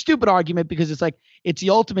it's a stupid argument because it's like, it's the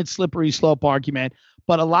ultimate slippery slope argument.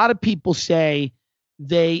 But a lot of people say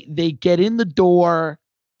they get in the door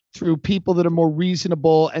through people that are more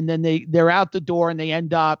reasonable, and then they're out the door and they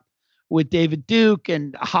end up with David Duke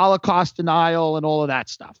and Holocaust denial and all of that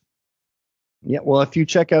stuff. Yeah, well, if you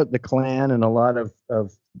check out the Klan and a lot of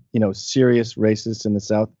serious racists in the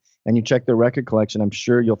South, and you check their record collection, I'm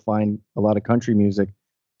sure you'll find a lot of country music.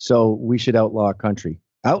 So we should outlaw country,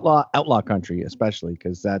 outlaw country, especially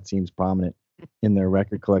because that seems prominent in their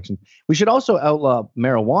record collection. We should also outlaw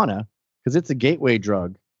marijuana because it's a gateway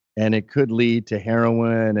drug, and it could lead to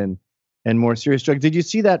heroin and more serious drugs. Did you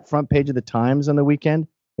see that front page of the Times on the weekend?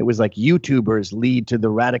 It was like YouTubers lead to the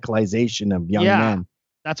radicalization of young men.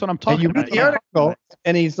 That's what I'm talking about. And you read the article,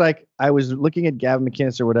 and he's like, I was looking at Gavin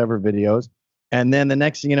McInnes or whatever videos, and then the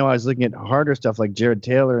next thing you know, I was looking at harder stuff like Jared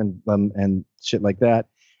Taylor and shit like that.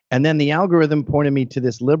 And then the algorithm pointed me to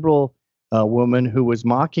this liberal woman who was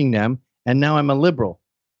mocking them, and now I'm a liberal.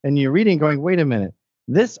 And you're reading going, wait a minute,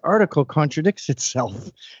 this article contradicts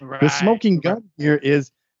itself. Right. The smoking gun here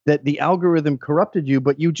is that the algorithm corrupted you,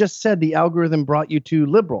 but you just said the algorithm brought you to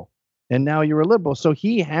liberal, and now you're a liberal. So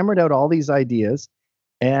he hammered out all these ideas,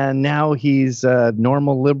 and now he's a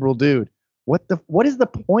normal liberal dude. What is the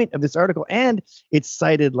point of this article? And it's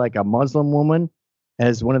cited like a Muslim woman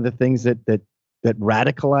as one of the things that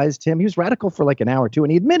radicalized him. He was radical for like an hour or two,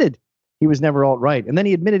 and he admitted he was never alt-right. And then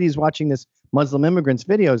he admitted he's watching this Muslim immigrants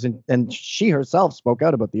videos, and she herself spoke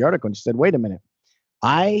out about the article, and she said, wait a minute,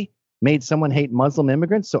 I made someone hate Muslim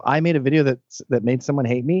immigrants, so I made a video that made someone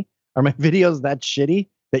hate me? Are my videos that shitty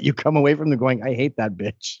that you come away from them going, I hate that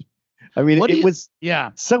bitch? I mean, it was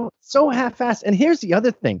so half-assed. And here's the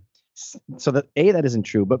other thing. So that A, that isn't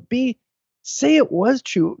true, but B, say it was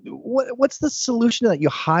true. What's the solution to that? You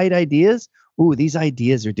hide ideas? Ooh, these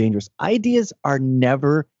ideas are dangerous. Ideas are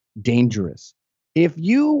never dangerous. If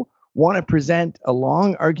you want to present a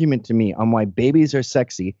long argument to me on why babies are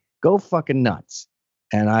sexy, go fucking nuts.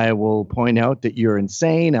 And I will point out that you're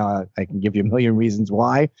insane. I can give you a million reasons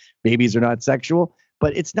why babies are not sexual,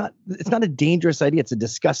 but it's not a dangerous idea. It's a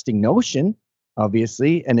disgusting notion,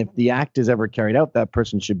 obviously. And if the act is ever carried out, that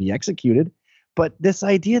person should be executed. But this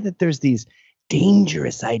idea that there's these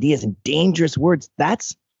dangerous ideas and dangerous words,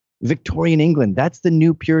 that's Victorian England. That's the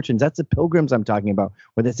new Puritans. That's the Pilgrims I'm talking about,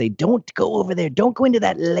 where they say, don't go over there. Don't go into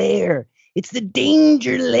that lair. It's the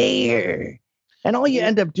danger lair. And all you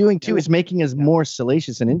end up doing, too, is making us more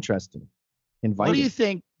salacious and interesting. Inviting. What do you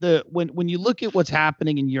think when you look at what's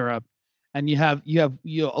happening in Europe, and you have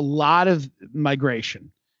a lot of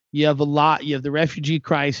migration, you have the refugee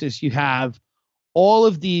crisis, you have all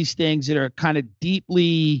of these things that are kind of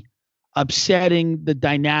deeply upsetting the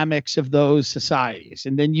dynamics of those societies.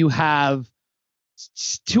 And then you have,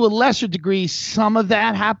 to a lesser degree, some of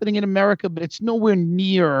that happening in America, but it's nowhere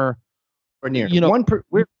near. Or near.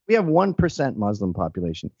 We have 1% Muslim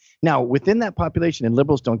population. Now, within that population, and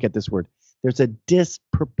liberals don't get this word, there's a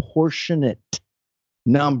disproportionate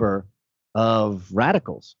number of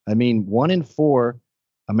radicals. I mean, 1 in 4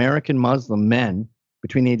 American Muslim men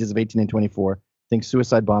between the ages of 18 and 24 think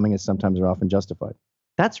suicide bombing is sometimes or often justified.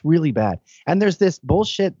 That's really bad. And there's this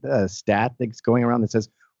bullshit stat that's going around that says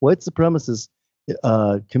white supremacists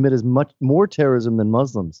commit as much more terrorism than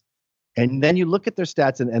Muslims. And then you look at their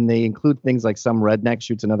stats, and they include things like some redneck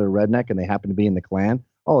shoots another redneck, and they happen to be in the Klan.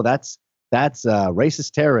 Oh, that's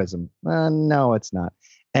racist terrorism. No, it's not.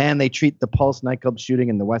 And they treat the Pulse nightclub shooting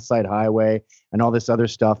in the West Side Highway and all this other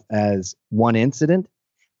stuff as one incident.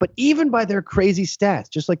 But even by their crazy stats,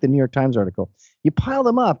 just like the New York Times article, you pile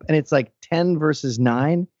them up, and it's like 10 versus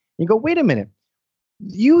 9. You go, wait a minute.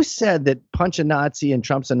 You said that Punch a Nazi and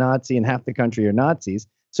Trump's a Nazi and half the country are Nazis.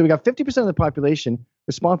 So we got 50% of the population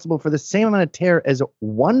responsible for the same amount of terror as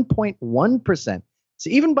 1.1%. So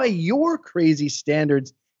even by your crazy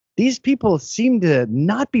standards, these people seem to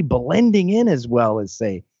not be blending in as well as,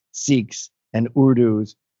 say, Sikhs and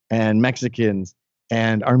Urdus and Mexicans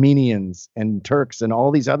and Armenians and Turks and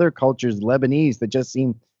all these other cultures, Lebanese, that just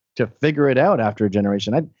seem to figure it out after a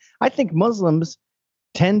generation. I think Muslims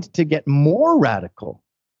tend to get more radical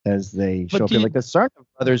as they show up. Like the Tsarnaev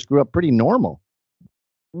brothers grew up pretty normal.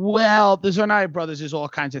 Well, the Tsarnaev brothers, there's all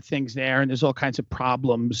kinds of things there, and there's all kinds of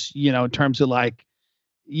problems, in terms of like,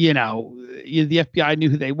 the FBI knew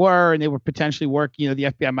who they were, and they were potentially working, the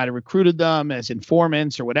FBI might have recruited them as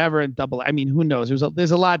informants or whatever, and who knows?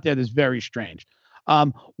 There's a lot there that's very strange.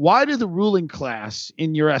 Why did the ruling class,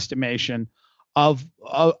 in your estimation, why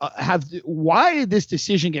did this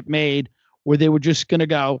decision get made where they were just going to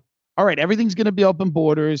go, all right, everything's going to be open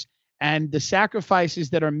borders, and the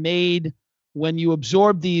sacrifices that are made when you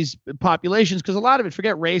absorb these populations, because a lot of it,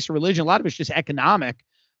 forget race or religion, a lot of it's just economic.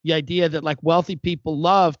 The idea that like wealthy people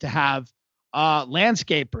love to have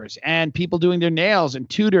landscapers and people doing their nails and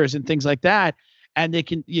tutors and things like that. And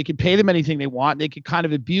you can pay them anything they want. They can kind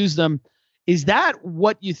of abuse them. Is that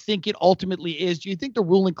what you think it ultimately is? Do you think the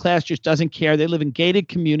ruling class just doesn't care? They live in gated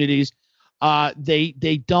communities.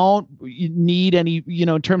 They don't need any,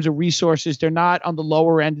 in terms of resources. They're not on the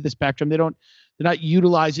lower end of the spectrum. They're not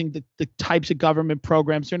utilizing the types of government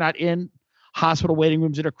programs. They're not in hospital waiting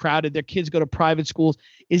rooms that are crowded. Their kids go to private schools.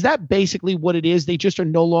 Is that basically what it is? They just are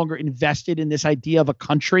no longer invested in this idea of a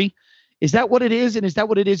country. Is that what it is? And is that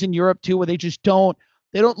what it is in Europe too, where they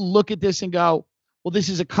don't look at this and go, well, this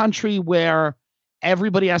is a country where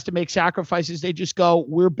everybody has to make sacrifices. They just go,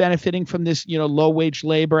 we're benefiting from this, low wage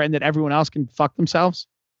labor, and that everyone else can fuck themselves.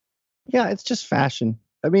 Yeah, it's just fashion.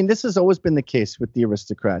 I mean, this has always been the case with the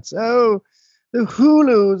aristocrats. Oh, the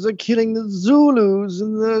Hulus are killing the Zulus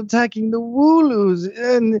and they're attacking the Wooloos.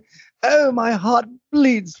 And oh, my heart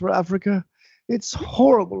bleeds for Africa. It's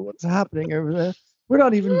horrible what's happening over there. We're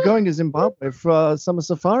not even going to Zimbabwe for summer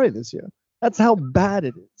safari this year. That's how bad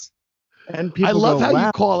it is. And people I love how wow.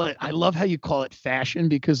 you call it. I love how you call it fashion,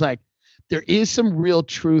 because like there is some real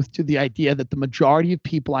truth to the idea that the majority of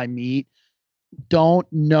people I meet don't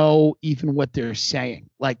know even what they're saying.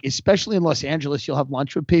 Like, especially in Los Angeles, you'll have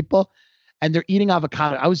lunch with people and they're eating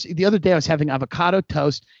avocado. The other day I was having avocado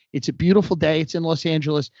toast. It's a beautiful day. It's in Los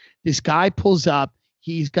Angeles. This guy pulls up.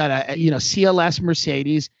 He's got a, CLS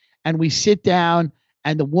Mercedes, and we sit down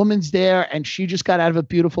and the woman's there and she just got out of a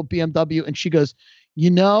beautiful BMW and she goes,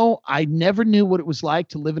 I never knew what it was like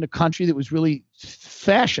to live in a country that was really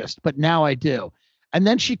fascist, but now I do. And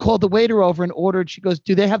then she called the waiter over and ordered, she goes,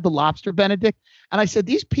 do they have the lobster Benedict? And I said,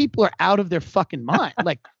 these people are out of their fucking mind.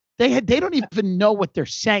 Like they don't even know what they're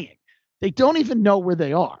saying. They don't even know where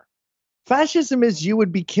they are. Fascism is you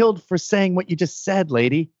would be killed for saying what you just said,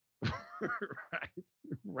 lady.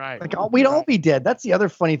 Right. Like we'd all be dead. That's the other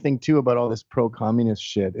funny thing too about all this pro-communist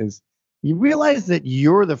shit is you realize that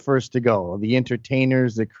you're the first to go. The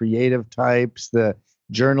entertainers, the creative types, the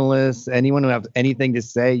journalists, anyone who has anything to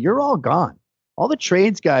say, you're all gone. All the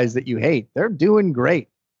trades guys that you hate, they're doing great.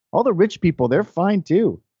 All the rich people, they're fine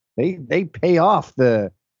too. They pay off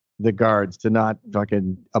the guards to not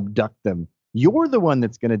fucking abduct them. You're the one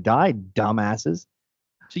that's going to die, dumbasses.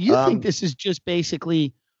 So you think this is just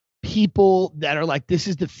basically people that are like, this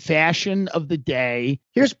is the fashion of the day.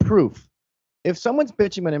 Here's proof. If someone's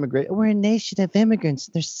bitching about immigration, we're a nation of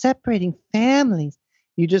immigrants. They're separating families.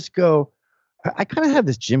 You just go, I kind of have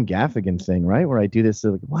this Jim Gaffigan thing, right? Where I do this.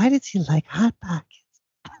 Like, why does he like Hot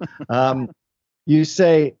Pockets? You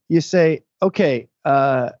say, okay,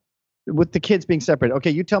 with the kids being separated.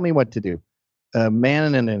 Okay, you tell me what to do. A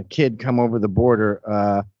man and a kid come over the border.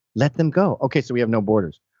 Let them go. Okay, so we have no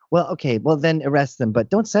borders. Well, okay, well then arrest them,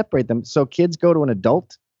 but don't separate them. So kids go to an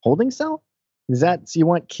adult holding cell? So you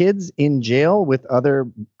want kids in jail with other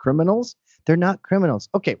criminals? They're not criminals.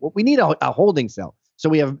 Okay, well, we need a holding cell. So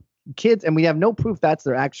we have kids and we have no proof that's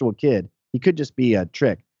their actual kid. He could just be a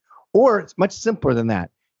trick. Or it's much simpler than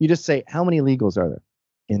that. You just say, how many illegals are there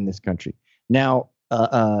in this country? Now,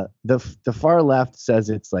 the far left says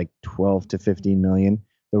it's like 12 to 15 million.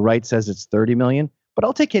 The right says it's 30 million. But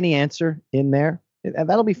I'll take any answer in there. And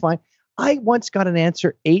that'll be fine. I once got an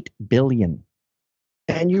answer, 8 billion.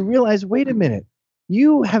 And you realize, wait a minute,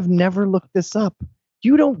 you have never looked this up.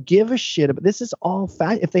 You don't give a shit about this. Is all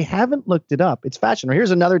if they haven't looked it up, it's fashion. Or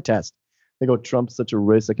here's another test. They go, Trump's such a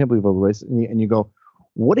racist. I can't believe I'm racist. And you go,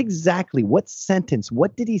 what sentence,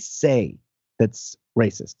 what did he say that's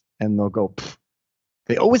racist? And they'll go, pfft.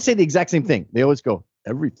 They always say the exact same thing. They always go,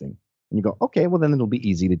 everything. And you go, okay, well, then it'll be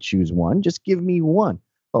easy to choose one. Just give me one.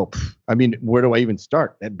 Oh, I mean, where do I even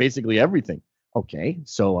start? Basically everything. Okay,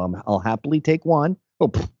 so I'll happily take one. Oh,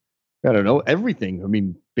 I don't know, everything. I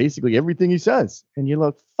mean, basically everything he says. And you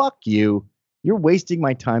look, fuck you. You're wasting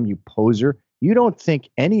my time, you poser. You don't think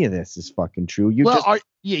any of this is fucking true.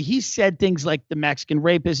 He said things like the Mexican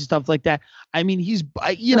rapist and stuff like that. I mean,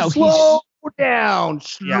 slow down.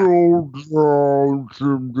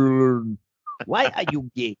 Why are you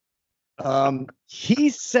gay? He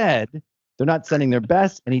said they're not sending their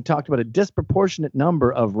best, and he talked about a disproportionate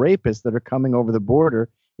number of rapists that are coming over the border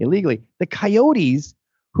illegally. The coyotes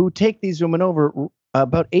who take these women over,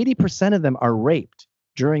 about 80% of them are raped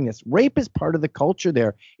during this. Rape is part of the culture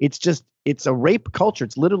there. It's a rape culture.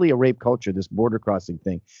 It's literally a rape culture, this border crossing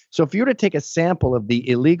thing. So if you were to take a sample of the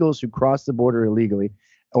illegals who cross the border illegally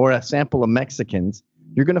or a sample of Mexicans,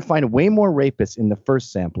 you're going to find way more rapists in the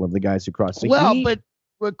first sample of the guys who cross. So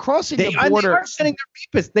crossing They the border. They are sending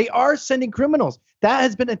their rapists. They are sending criminals. That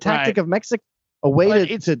has been a tactic of Mexico. A way I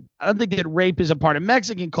don't think that rape is a part of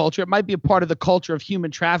Mexican culture. It might be a part of the culture of human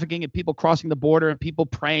trafficking and people crossing the border and people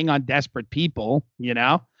preying on desperate people,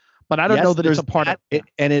 But I don't know that it's a part of it.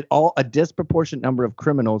 And a disproportionate number of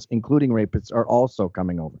criminals, including rapists, are also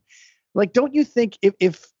coming over. Like, don't you think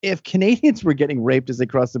if Canadians were getting raped as they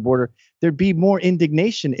cross the border, there'd be more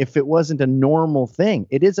indignation if it wasn't a normal thing?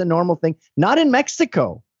 It is a normal thing, not in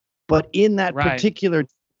Mexico, but in that particular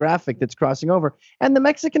graphic that's crossing over. And the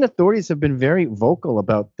Mexican authorities have been very vocal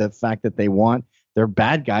about the fact that they want their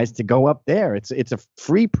bad guys to go up there. It's a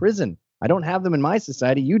free prison. I don't have them in my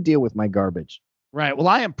society. You deal with my garbage. Right. Well,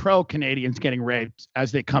 I am pro Canadians getting raped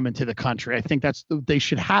as they come into the country. I think they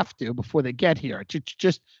should have to before they get here,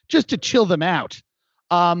 just to chill them out.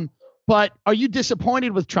 But are you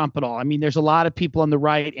disappointed with Trump at all? I mean, there's a lot of people on the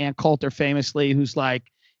right, Ann Coulter famously, who's like,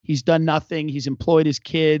 he's done nothing. He's employed his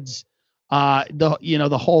kids.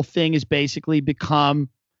 The whole thing has basically become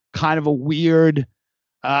kind of a weird,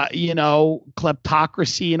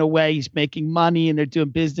 kleptocracy in a way. He's making money and they're doing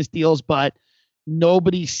business deals, but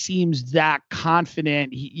nobody seems that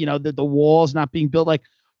confident. That the wall's not being built. Like,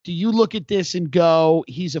 do you look at this and go,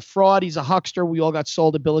 he's a fraud, he's a huckster, we all got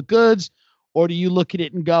sold a bill of goods? Or do you look at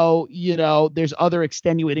it and go, there's other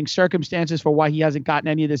extenuating circumstances for why he hasn't gotten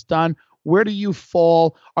any of this done? Where do you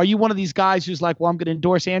fall? Are you one of these guys who's like, well, I'm going to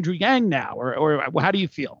endorse Andrew Yang now? Or how do you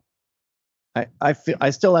feel? I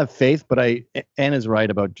still have faith, but Ann is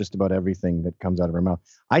right about just about everything that comes out of her mouth.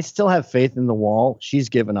 I still have faith in the wall. She's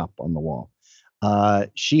given up on the wall.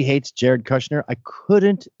 She hates Jared Kushner. I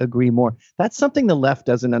couldn't agree more. That's something the left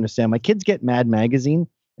doesn't understand. My kids get Mad Magazine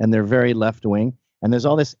and they're very left wing. And there's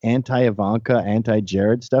all this anti-Ivanka,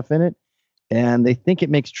 anti-Jared stuff in it. And they think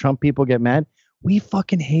it makes Trump people get mad. We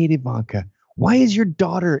fucking hate Ivanka. Why is your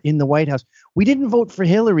daughter in the White House? We didn't vote for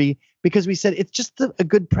Hillary because we said it's just a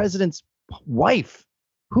good president's wife.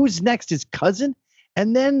 Who's next? His cousin?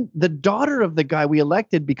 And then the daughter of the guy we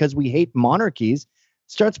elected because we hate monarchies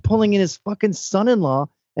starts pulling in his fucking son-in-law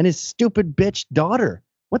and his stupid bitch daughter.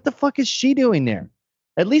 What the fuck is she doing there?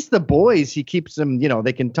 At least the boys, he keeps them,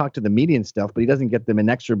 they can talk to the media and stuff, but he doesn't get them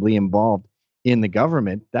inexorably involved in the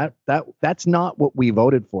government. That's not what we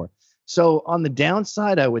voted for. So on the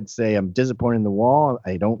downside, I would say I'm disappointed in the wall.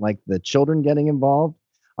 I don't like the children getting involved.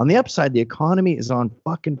 On the upside, the economy is on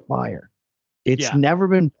fucking fire. It's never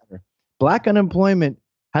been better. Black unemployment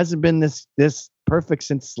hasn't been this perfect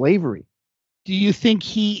since slavery. Do you think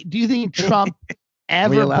Trump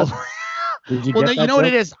ever? Well, you know what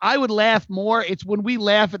it is? I would laugh more. It's when we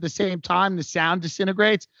laugh at the same time, the sound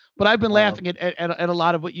disintegrates. But I've been laughing at a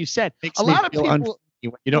lot of what you said. A lot of people.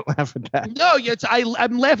 You don't laugh at that. No,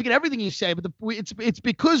 I'm laughing at everything you say, but it's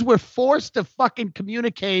because we're forced to fucking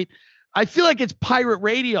communicate. I feel like it's pirate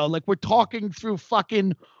radio. Like we're talking through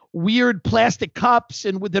fucking weird plastic cups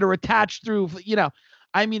and that are attached through,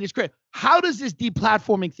 I mean, it's great. How does this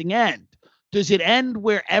deplatforming thing end? Does it end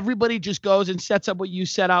where everybody just goes and sets up what you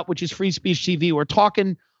set up, which is free speech TV? We're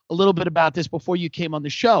talking a little bit about this before you came on the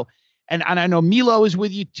show. And I know Milo is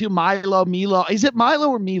with you too. Milo. Is it Milo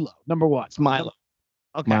or Milo? Number one. It's Milo.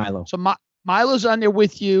 Okay. Milo. So Milo's on there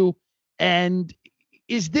with you. And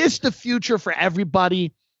is this the future for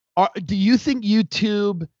everybody? Do you think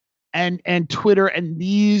YouTube and Twitter and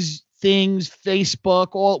these things, Facebook,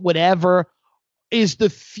 all whatever, is the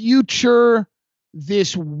future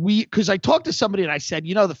this week? Because I talked to somebody and I said,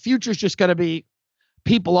 the future is just going to be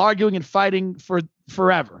people arguing and fighting for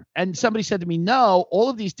forever. And somebody said to me, no, all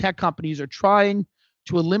of these tech companies are trying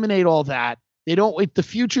to eliminate all that. The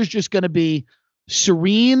future is just going to be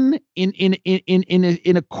serene in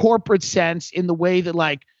a corporate sense, in the way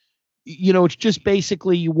that it's just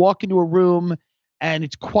basically you walk into a room and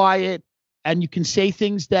it's quiet and you can say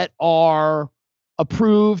things that are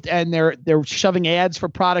approved and they're shoving ads for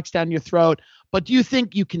products down your throat. But do you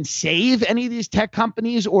think you can save any of these tech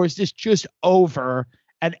companies, or is this just over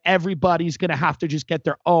and everybody's going to have to just get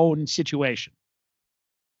their own situation?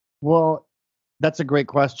 Well, that's a great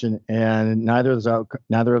question. And neither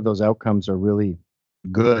of those outcomes are really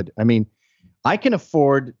good. I mean, I can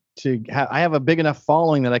afford to I have a big enough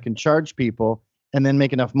following that I can charge people and then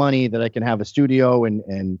make enough money that I can have a studio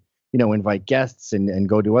and invite guests and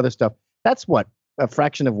go do other stuff. That's what, a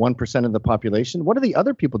fraction of 1% of the population. What do the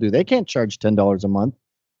other people do? They can't charge $10 a month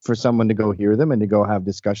for someone to go hear them and to go have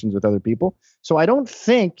discussions with other people. So I don't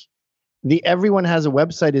think the everyone has a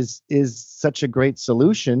website is such a great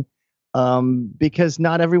solution, because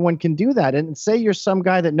not everyone can do that. And say you're some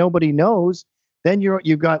guy that nobody knows, then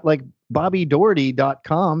you've got like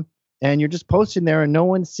BobbyDoherty.com and you're just posting there and no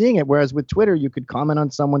one's seeing it. Whereas with Twitter, you could comment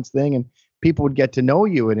on someone's thing and people would get to know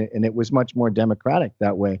you, and it was much more democratic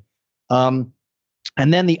that way. And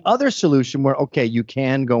then the other solution where, okay, you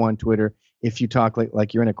can go on Twitter if you talk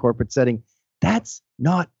like you're in a corporate setting. That's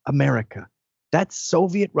not America. That's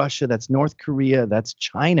Soviet Russia. That's North Korea. That's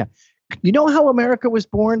China. You know how America was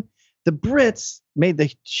born? The Brits made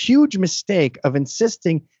the huge mistake of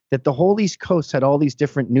insisting that the whole East Coast had all these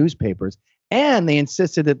different newspapers. And they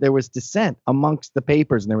insisted that there was dissent amongst the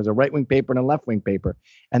papers. And there was a right-wing paper and a left-wing paper.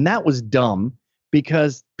 And that was dumb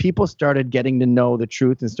because people started getting to know the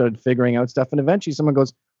truth and started figuring out stuff. And eventually someone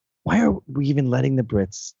goes, why are we even letting the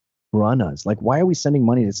Brits run us? Like, why are we sending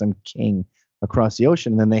money to some king across the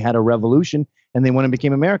ocean? And then they had a revolution and they went and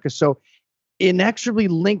became America. So inexorably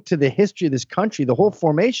linked to the history of this country, the whole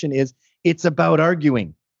formation is it's about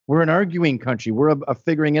arguing. We're an arguing country. We're a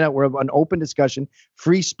figuring it out. We're an open discussion,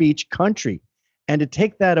 free speech country. And to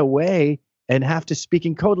take that away and have to speak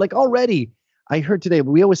in code, like already, I heard today,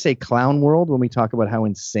 we always say clown world when we talk about how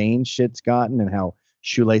insane shit's gotten and how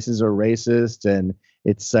shoelaces are racist and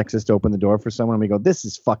it's sexist to open the door for someone. And we go,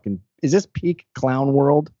 is this peak clown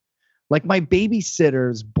world? Like my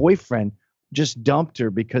babysitter's boyfriend just dumped her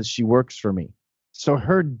because she works for me. So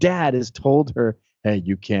her dad has told her, hey,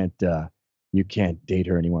 you can't date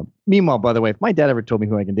her anymore. Meanwhile, by the way, if my dad ever told me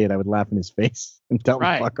who I can date, I would laugh in his face and tell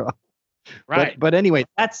him fuck off. Right. But anyway,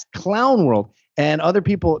 that's clown world. And other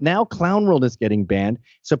people, now clown world is getting banned.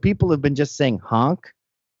 So people have been just saying honk.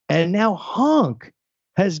 And now honk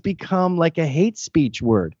has become like a hate speech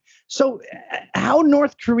word. So how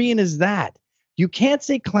North Korean is that? You can't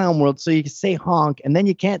say clown world, so you can say honk, and then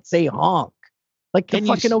you can't say honk. Like the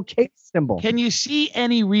fucking okay symbol. Can you see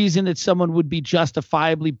any reason that someone would be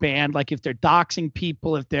justifiably banned? Like if they're doxing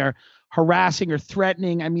people, if they're harassing or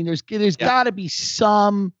threatening? I mean, there's got to be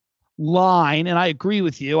some line, and I agree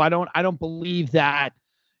with you. I don't believe that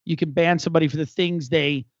you can ban somebody for the things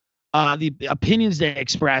the opinions they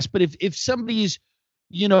express. But if somebody's,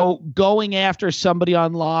 going after somebody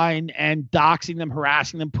online and doxing them,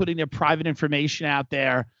 harassing them, putting their private information out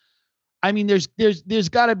there, I mean, there's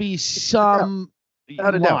got to be some.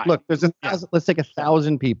 Without a doubt. Look, there's let's take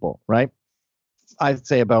 1,000 people, right? I'd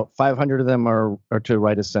say about 500 of them are to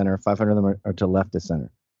right of center, 500 of them are to left of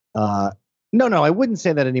center. No, I wouldn't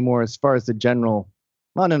say that anymore as far as the general.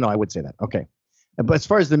 Oh, no, I would say that. Okay. But as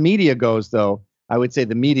far as the media goes, though, I would say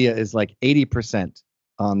the media is like 80%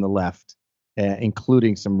 on the left,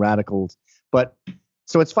 including some radicals. But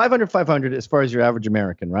so it's 500 as far as your average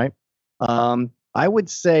American, right? I would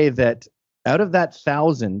say that out of that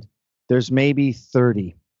 1,000, there's maybe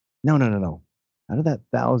 30. No. Out of that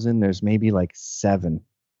 1,000, there's maybe like 7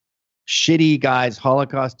 shitty guys,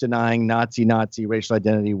 Holocaust denying, Nazi, racial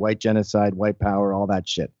identity, white genocide, white power, all that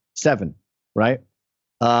shit. 7, right?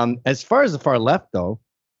 As far as the far left, though,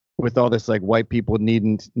 with all this like white people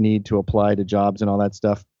need to apply to jobs and all that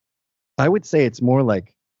stuff, I would say it's more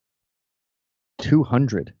like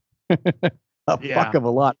 200. Fuck of a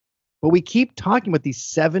lot. But we keep talking about these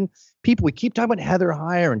 7 people. We keep talking about Heather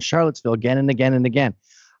Heyer and Charlottesville again and again and again.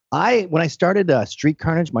 When I started Street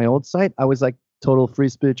Carnage, my old site, I was like, total free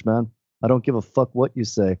speech, man. I don't give a fuck what you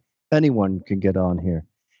say. Anyone can get on here.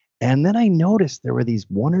 And then I noticed there were these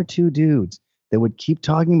 1 or 2 dudes that would keep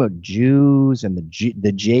talking about Jews and the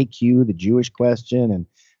JQ, the Jewish question, and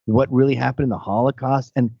what really happened in the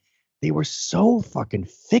Holocaust. And they were so fucking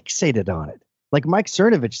fixated on it. Like Mike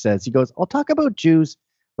Cernovich says, he goes, I'll talk about Jews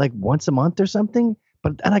like once a month or something,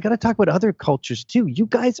 and I got to talk about other cultures too. You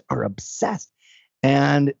guys are obsessed.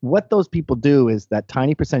 And what those people do is that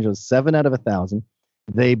tiny percentage of 7 out of 1,000,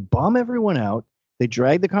 they bum everyone out. They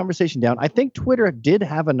drag the conversation down. I think Twitter did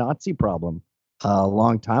have a Nazi problem a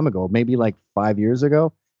long time ago, maybe like 5 years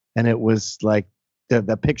ago. And it was like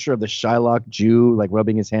the picture of the Shylock Jew, like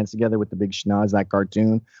rubbing his hands together with the big schnoz, that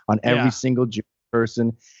cartoon on every single Jew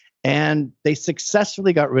person. And they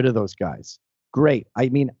successfully got rid of those guys. Great. I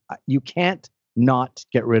mean, you can't not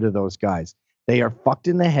get rid of those guys. They are fucked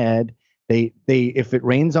in the head. They if it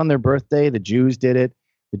rains on their birthday, the Jews did it.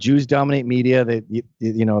 The Jews dominate media. They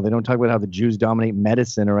don't talk about how the Jews dominate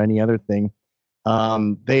medicine or any other thing.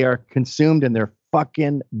 They are consumed and they're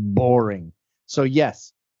fucking boring. So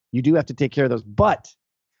yes, you do have to take care of those. But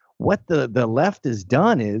what the left has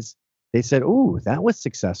done is they said, "Ooh, that was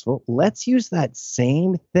successful. Let's use that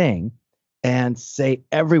same thing and say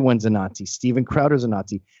everyone's a Nazi. Steven Crowder's a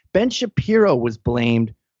Nazi." Ben Shapiro was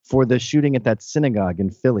blamed for the shooting at that synagogue in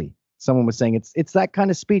Philly. Someone was saying it's that kind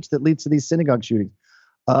of speech that leads to these synagogue shootings.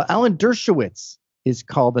 Alan Dershowitz is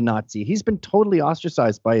called a Nazi. He's been totally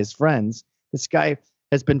ostracized by his friends. This guy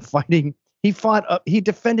has been fighting. He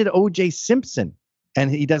defended O.J. Simpson, and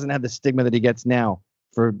he doesn't have the stigma that he gets now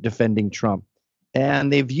for defending Trump.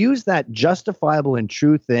 And they've used that justifiable and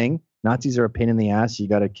true thing. Nazis are a pain in the ass. You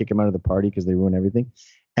got to kick them out of the party because they ruin everything.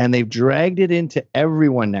 And they've dragged it into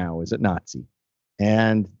everyone now is a Nazi.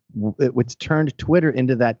 And it's turned Twitter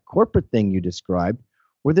into that corporate thing you described,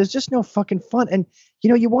 where there's just no fucking fun. And,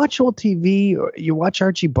 you watch old TV or you watch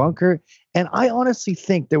Archie Bunker, and I honestly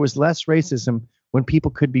think there was less racism when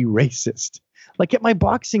people could be racist. Like at my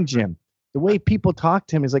boxing gym, the way people talk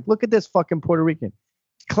to him is like, look at this fucking Puerto Rican.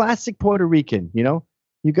 Classic Puerto Rican,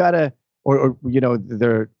 you gotta, or we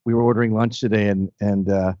were ordering lunch today and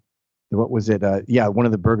what was it? One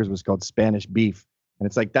of the burgers was called Spanish beef. And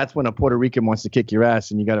it's like, that's when a Puerto Rican wants to kick your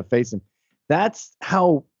ass and you got to face him. That's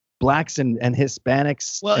how blacks and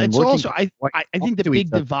Hispanics. Well, and it's also, I think the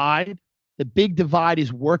big divide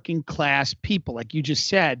is working class people, like you just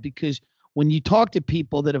said, because when you talk to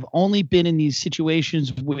people that have only been in these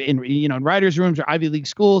situations in writers' rooms or Ivy League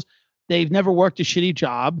schools, they've never worked a shitty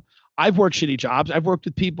job. I've worked shitty jobs. I've worked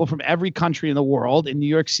with people from every country in the world in New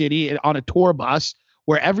York City on a tour bus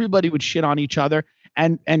where everybody would shit on each other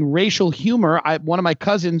and racial humor. One of my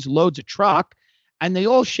cousins loads a truck and they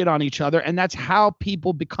all shit on each other. And that's how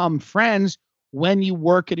people become friends when you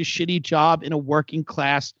work at a shitty job in a working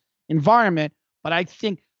class environment. But I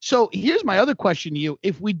think, so here's my other question to you.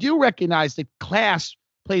 If we do recognize that class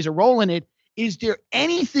plays a role in it, is there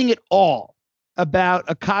anything at all about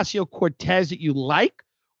Ocasio-Cortez that you like?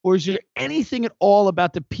 Or is there anything at all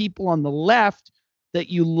about the people on the left that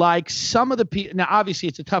you like? Some of the people, now obviously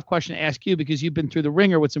it's a tough question to ask you because you've been through the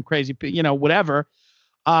ringer with some crazy, whatever.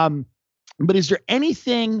 But is there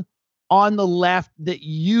anything on the left that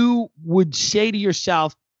you would say to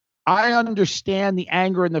yourself, I understand the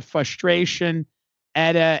anger and the frustration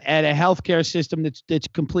at a healthcare system that's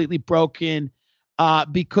completely broken,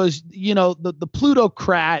 because the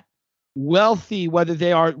plutocrat wealthy, whether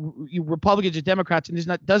they are Republicans or Democrats,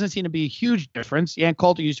 and doesn't seem to be a huge difference. Ann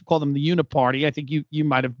Coulter used to call them the uniparty. I think you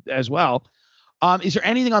might have as well. Is there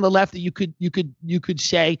anything on the left that you could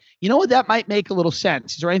say, what, that might make a little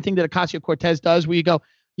sense? Is there anything that Ocasio-Cortez does where you go,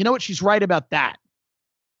 what, she's right about that?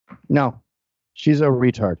 No, she's a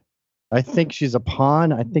retard. I think she's a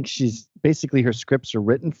pawn. I think she's basically, her scripts are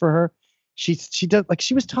written for her. She does, like,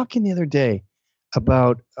 she was talking the other day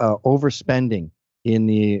about overspending in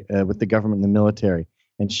the with the government and the military,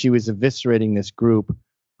 and she was eviscerating this group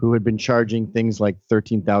who had been charging things like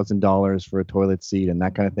 $13,000 for a toilet seat and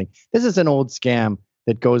that kind of thing. This is an old scam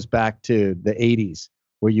that goes back to the 80s,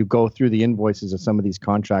 where you go through the invoices of some of these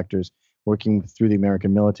contractors working through the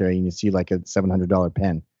American military, and you see like a $700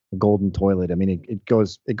 pen, a golden toilet. I mean, it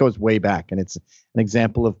goes way back, and it's an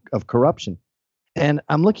example of corruption. And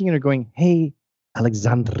I'm looking at her going, hey,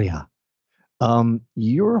 Alexandria,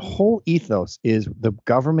 your whole ethos is the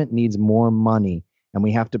government needs more money and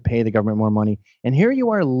we have to pay the government more money. And here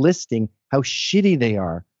you are listing how shitty they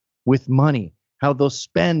are with money, how they'll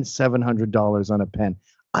spend $700 on a pen.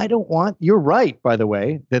 You're right, by the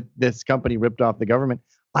way, that this company ripped off the government.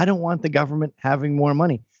 I don't want the government having more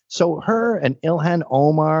money. So her and Ilhan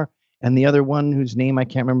Omar and the other one whose name I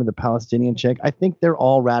can't remember, the Palestinian chick, I think they're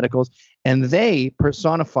all radicals. And they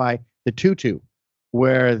personify the tutu,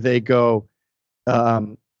 where they go,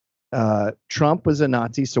 Trump was a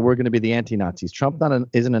Nazi, so we're going to be the anti-Nazis. Trump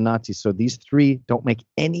isn't a Nazi, so these three don't make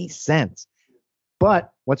any sense.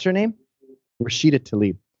 But what's her name? Rashida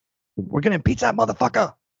Tlaib. We're going to impeach that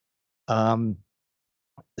motherfucker.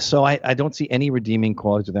 So I don't see any redeeming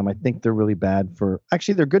qualities with them. I think they're really bad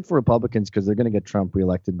actually, they're good for Republicans because they're going to get Trump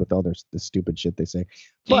reelected with all the stupid shit they say.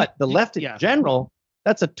 But the left in general,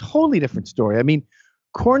 that's a totally different story. I mean,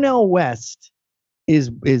 Cornel West is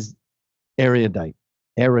erudite.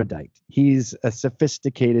 He's a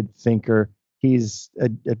sophisticated thinker. He's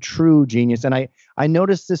a true genius. And I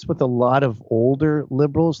noticed this with a lot of older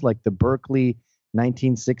liberals, like the Berkeley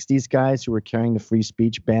 1960s guys who were carrying the free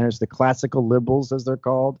speech banners, the classical liberals, as they're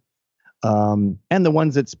called, and the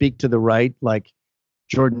ones that speak to the right, like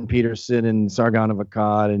Jordan Peterson and Sargon of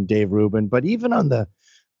Akkad and Dave Rubin. But even on the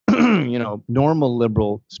normal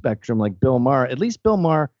liberal spectrum, like Bill Maher, at least Bill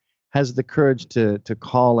Maher has the courage to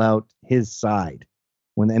call out his side.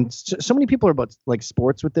 And so many people are about like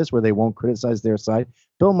sports with this, where they won't criticize their side.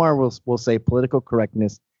 Bill Maher will say political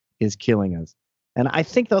correctness is killing us. And I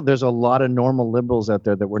think, though, there's a lot of normal liberals out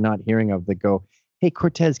there that we're not hearing of that go, hey,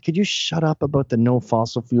 Cortez, could you shut up about the no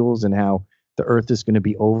fossil fuels and how the earth is going to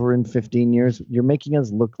be over in 15 years? You're making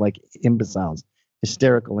us look like imbeciles,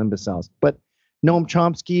 hysterical imbeciles. But Noam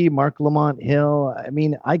Chomsky, Mark Lamont Hill, I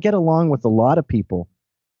mean, I get along with a lot of people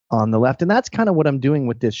on the left. And that's kind of what I'm doing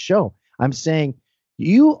with this show. I'm saying,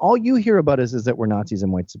 all you hear about us is that we're Nazis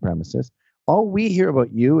and white supremacists. All we hear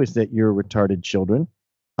about you is that you're retarded children.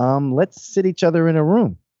 let's sit each other in a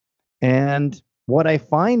room. And what I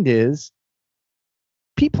find is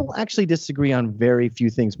people actually disagree on very few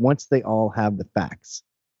things once they all have the facts.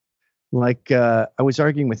 Like I was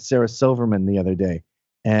arguing with Sarah Silverman the other day,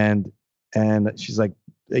 and she's like,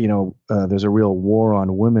 there's a real war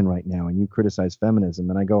on women right now, and you criticize feminism.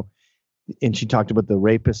 And I go, and she talked about the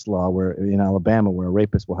rapist law where in Alabama, where a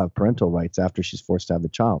rapist will have parental rights after she's forced to have the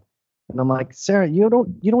child. And I'm like, Sarah, you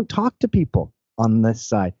don't talk to people on this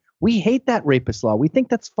side. We hate that rapist law. We think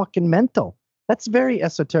that's fucking mental. That's very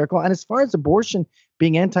esoteric. And as far as abortion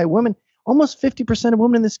being anti-women, almost 50% of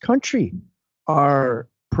women in this country are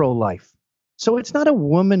pro-life. So it's not a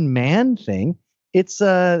woman-man thing. It's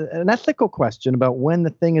an ethical question about when the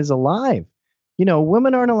thing is alive.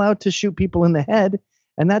 Women aren't allowed to shoot people in the head,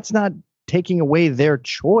 and that's not taking away their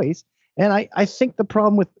choice. And I think the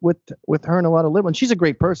problem with her and a lot of liberals, and she's a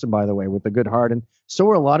great person, by the way, with a good heart, and so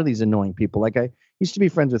are a lot of these annoying people. Like I used to be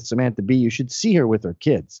friends with Samantha Bee. You should see her with her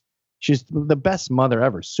kids. She's the best mother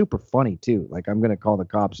ever. Super funny too. Like I'm going to call the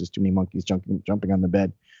cops. There's too many monkeys jumping on the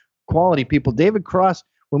bed. Quality people. David Cross,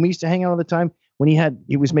 when we used to hang out all the time, when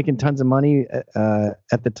he was making tons of money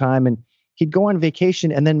at the time, and he'd go on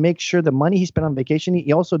vacation and then make sure the money he spent on vacation,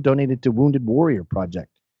 he also donated to Wounded Warrior Project.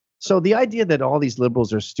 So the idea that all these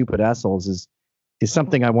liberals are stupid assholes is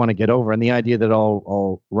something I want to get over. And the idea that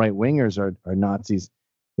all right wingers are Nazis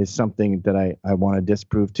is something that I want to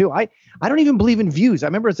disprove too. I don't even believe in views. I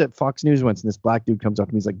remember I was at Fox News once, and this black dude comes up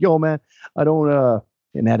to me. He's like, "Yo, man, I don't."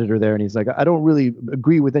 An editor there, and he's like, "I don't really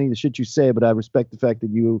agree with any of the shit you say, but I respect the fact that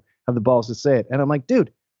you have the balls to say it." And I'm like,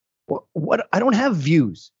 "Dude, what? I don't have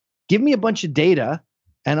views. Give me a bunch of data,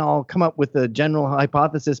 and I'll come up with a general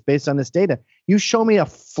hypothesis based on this data. You show me a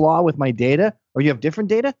flaw with my data, or you have different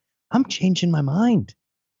data, I'm changing my mind.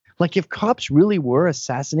 Like if cops really were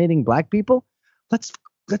assassinating black people, let's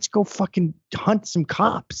go fucking hunt some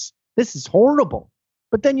cops. This is horrible."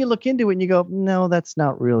 But then you look into it and you go, "No, that's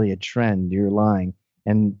not really a trend. You're lying.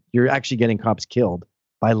 And you're actually getting cops killed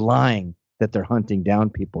by lying that they're hunting down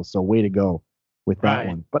people. So way to go with that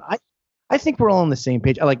one." But I think we're all on the same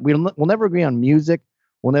page. We'll never agree on music.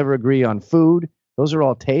 We'll never agree on food. Those are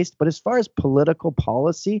all taste. But as far as political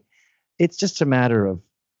policy, it's just a matter of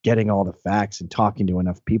getting all the facts and talking to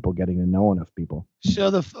enough people, getting to know enough people. So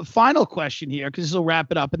the final question here, because this will wrap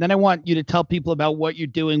it up, and then I want you to tell people about what you're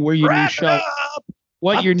doing, where your new show,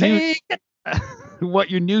 what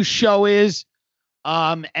your new show is.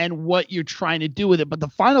 And what you're trying to do with it. But the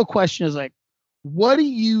final question is like, what do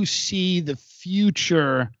you see the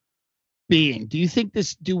future being? Do you think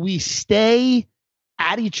do we stay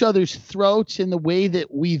at each other's throats in the way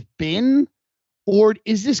that we've been? Or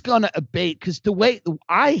is this going to abate? Because the way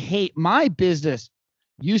I hate my business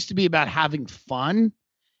used to be about having fun,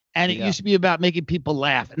 and it used to be about making people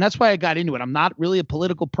laugh. And that's why I got into it. I'm not really a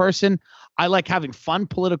political person. I like having fun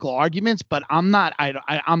political arguments, but I'm not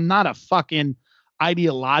a fucking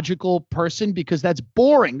ideological person, because that's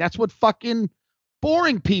boring. That's what fucking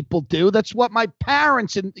boring people do. That's what my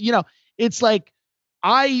parents and it's like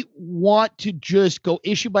I want to just go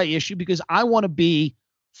issue by issue because I want to be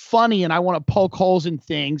funny and I want to poke holes in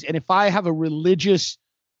things. And if I have a religious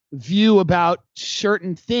view about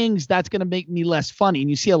certain things, that's going to make me less funny.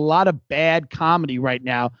 And you see a lot of bad comedy right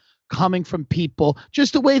now coming from people,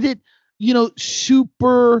 just the way that,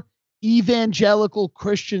 super evangelical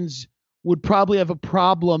Christians would probably have a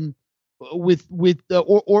problem with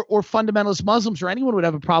or fundamentalist Muslims, or anyone would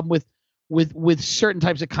have a problem with certain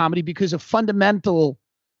types of comedy, because a fundamentalist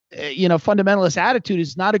attitude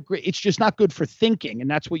is not it's just not good for thinking.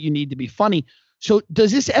 And that's what you need to be funny. So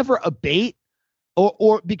does this ever abate?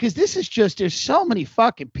 Or because this is just, there's so many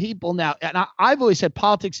fucking people now. And I've always said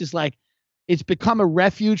politics is like, it's become a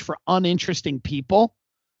refuge for uninteresting people.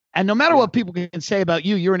 And no matter what people can say about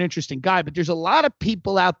you, you're an interesting guy, but there's a lot of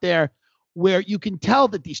people out there where you can tell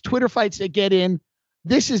that these Twitter fights they get in,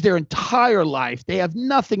 this is their entire life. They have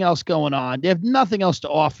nothing else going on. They have nothing else to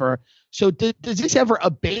offer. So does this ever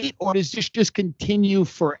abate, or does this just continue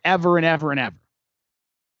forever and ever and ever?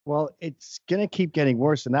 Well, it's going to keep getting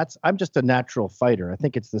worse. And I'm just a natural fighter. I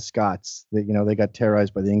think it's the Scots that, they got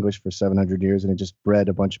terrorized by the English for 700 years, and it just bred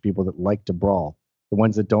a bunch of people that like to brawl. The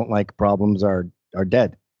ones that don't like problems are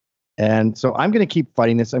dead. And so I'm going to keep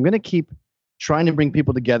fighting this. I'm going to keep trying to bring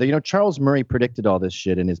people together. Charles Murray predicted all this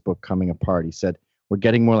shit in his book, Coming Apart. He said, we're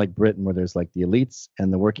getting more like Britain, where there's like the elites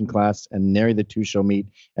and the working class, and nary the two shall meet.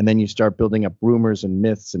 And then you start building up rumors and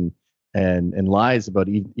myths and lies about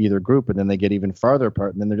either group. And then they get even farther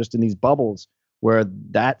apart. And then they're just in these bubbles where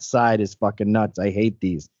that side is fucking nuts. I hate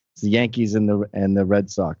these. It's the Yankees and the Red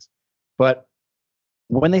Sox. But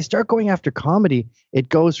when they start going after comedy, it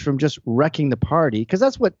goes from just wrecking the party, because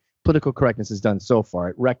that's what political correctness has done so far.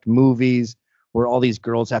 It wrecked movies where all these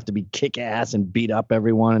girls have to be kick ass and beat up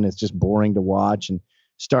everyone, and it's just boring to watch. And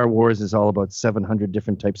Star Wars is all about 700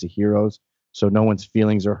 different types of heroes, so no one's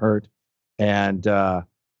feelings are hurt. And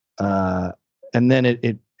then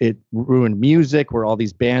it ruined music, where all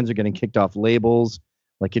these bands are getting kicked off labels.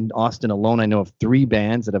 Like in Austin alone, I know of 3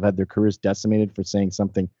 bands that have had their careers decimated for saying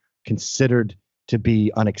something considered to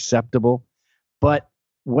be unacceptable. But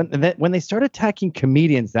when they start attacking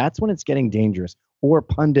comedians, that's when it's getting dangerous. Or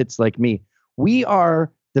pundits like me. We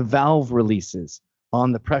are the valve releases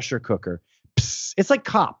on the pressure cooker. Psst, it's like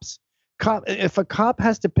cops. If a cop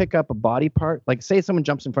has to pick up a body part, like say someone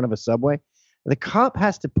jumps in front of a subway, the cop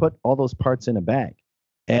has to put all those parts in a bag.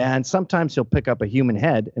 And sometimes he'll pick up a human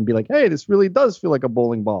head and be like, hey, this really does feel like a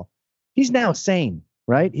bowling ball. He's now sane,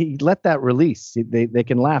 right? He let that release. They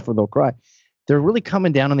can laugh or they'll cry. They're really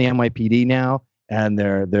coming down on the NYPD now, and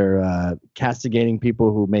they're castigating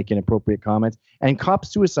people who make inappropriate comments. And cop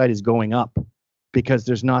suicide is going up because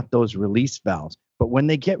there's not those release valves. But when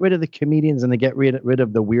they get rid of the comedians and they get rid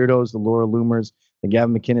of the weirdos, the Laura Loomers, the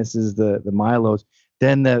Gavin McInneses, the Milos,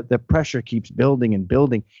 then the pressure keeps building and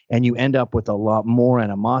building, and you end up with a lot more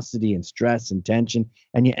animosity and stress and tension,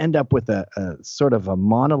 and you end up with a sort of a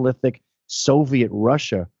monolithic Soviet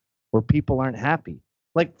Russia where people aren't happy.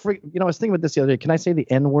 Like, I was thinking about this the other day. Can I say the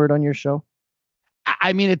N word on your show?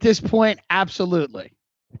 I mean, at this point, absolutely.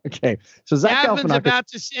 Okay. So Zach Gavin's about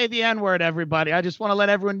to say the N word, everybody. I just want to let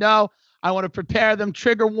everyone know. I want to prepare them.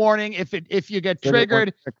 Trigger warning. If you get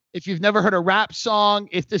triggered, if you've never heard a rap song,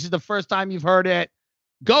 if this is the first time you've heard it,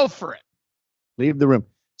 go for it. Leave the room.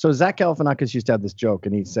 So Zach Galifianakis used to have this joke,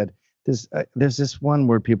 and he said, there's this one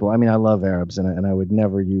word people, I mean, I love Arabs, and I would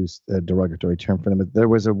never use a derogatory term for them, but there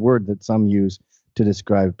was a word that some use to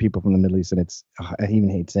describe people from the Middle East, and I even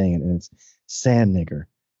hate saying it, and it's sand nigger.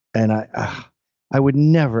 And I would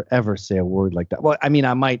never, ever say a word like that. Well, I mean,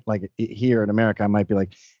 I might, like here in America, I might be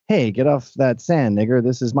like, hey, get off that sand, nigger.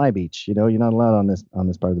 This is my beach. You're not allowed on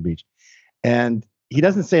this part of the beach. And he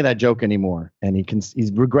doesn't say that joke anymore, and he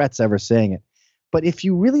regrets ever saying it. But if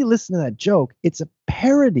you really listen to that joke, it's a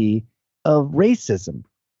parody of racism.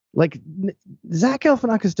 Like, Zach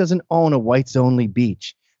Galifianakis doesn't own a whites-only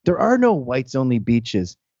beach. There are no whites-only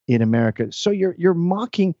beaches in America. So you're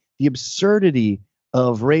mocking the absurdity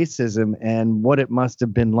of racism and what it must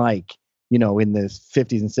have been like, in the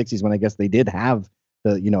 50s and 60s, when I guess they did have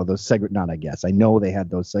those I know they had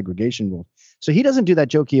those segregation rules. So he doesn't do that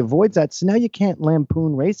joke. He avoids that. So now you can't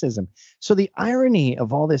lampoon racism. So the irony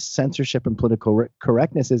of all this censorship and political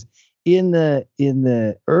correctness is in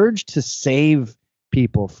the urge to save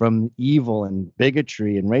people from evil and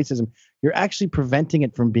bigotry and racism, you're actually preventing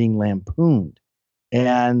it from being lampooned.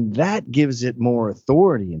 And that gives it more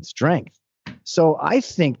authority and strength. So I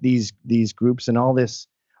think these groups and all this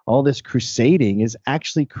crusading is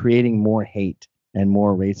actually creating more hate and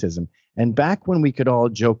more racism. And back when we could all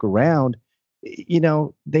joke around,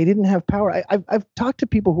 they didn't have power. I've talked to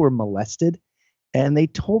people who were molested, and they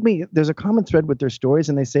told me there's a common thread with their stories.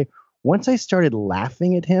 And they say, once I started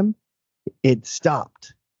laughing at him, it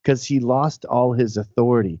stopped because he lost all his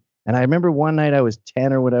authority. And I remember one night I was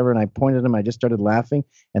 10 or whatever, and I pointed at him, I just started laughing,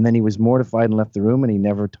 and then he was mortified and left the room, and he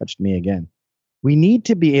never touched me again. We need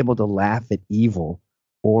to be able to laugh at evil,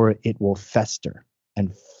 or it will fester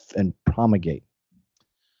and promulgate.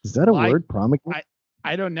 Is that a word, promulgate?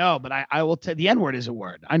 I don't know, but I will tell the N word is a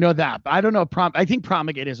word. I know that, but I don't know. I think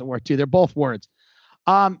promulgate is a word too. They're both words.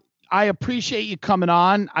 I appreciate you coming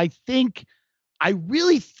on. I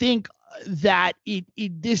really think that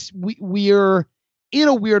we're in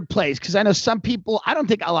a weird place, because I know some people, I don't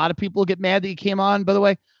think a lot of people get mad that you came on, by the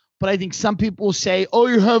way, but I think some people say, oh,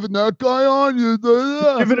 you're having that guy on, you're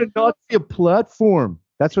giving a Nazi a platform.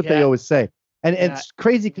 That's what they always say. And it's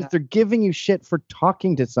crazy because they're giving you shit for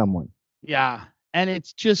talking to someone. Yeah. And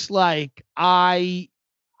it's just like, I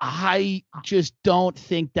just don't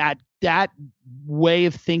think that way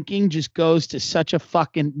of thinking just goes to such a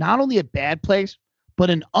fucking, not only a bad place, but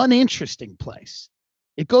an uninteresting place.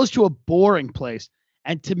 It goes to a boring place.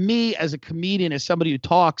 And to me, as a comedian, as somebody who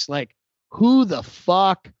talks, like, who the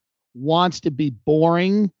fuck wants to be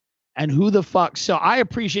boring, and who the fuck? So I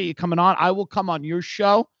appreciate you coming on. I will come on your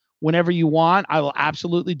show whenever you want. I will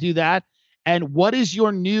absolutely do that. And what is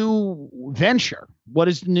your new venture? What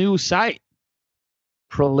is the new site?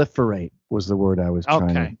 Proliferate was the word I was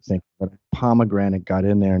trying to think. But pomegranate got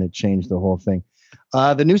in there and it changed the whole thing.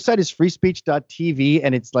 The new site is freespeech.tv,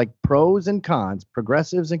 and it's like pros and cons,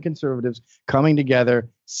 progressives and conservatives coming together,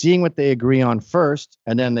 seeing what they agree on first,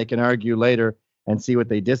 and then they can argue later and see what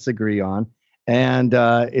they disagree on. and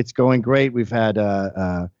it's going great. We had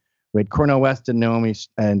Cornel West and Naomi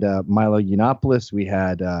and Milo Yiannopoulos. We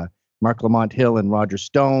had Mark Lamont Hill and Roger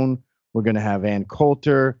Stone. We're going to have Ann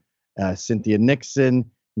Coulter, Cynthia Nixon,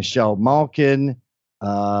 Michelle Malkin.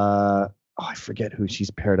 I forget who she's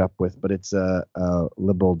paired up with, but it's a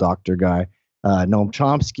liberal doctor guy. Noam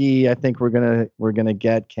Chomsky, I think we're gonna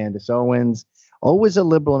get. Candace Owens, always a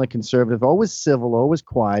liberal and a conservative, always civil, always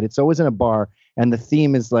quiet. It's always in a bar, and the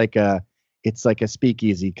theme is like a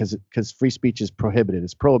speakeasy because free speech is prohibited.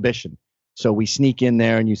 It's prohibition. So we sneak in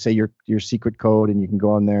there, and you say your secret code, and you can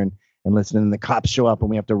go on there and listen. And the cops show up, and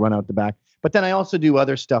we have to run out the back. But then I also do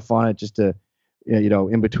other stuff on it just to,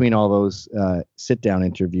 in between all those sit-down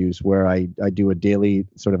interviews where I do a daily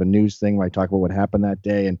sort of a news thing where I talk about what happened that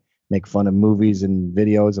day and make fun of movies and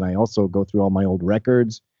videos. And I also go through all my old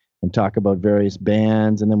records and talk about various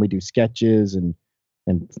bands. And then we do sketches. And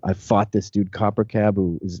I fought this dude, Copper Cab,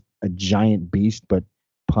 who is a giant beast, but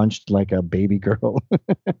punched like a baby girl.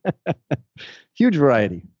 Huge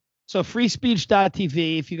variety. So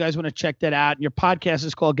freespeech.tv, if you guys want to check that out. Your podcast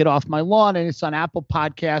is called Get Off My Lawn, and it's on Apple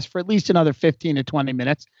Podcasts for at least another 15 to 20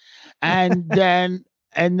 minutes. And then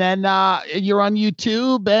you're on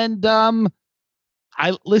YouTube. And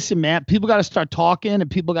listen, man, people got to start talking and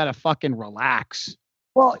people got to fucking relax.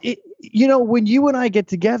 Well, when you and I get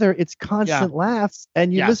together, it's constant laughs.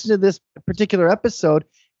 And you listen to this particular episode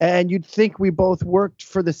and you'd think we both worked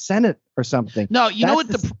for the Senate or something. No, know what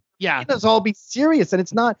let's all be serious. And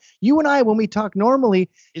it's not. You and I, when we talk normally,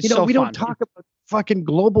 we don't talk about fucking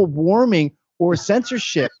global warming or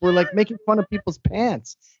censorship. We're like making fun of people's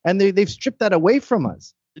pants, and they've stripped that away from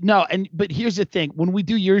us. No, but here's the thing: when we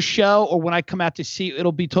do your show, or when I come out to see you,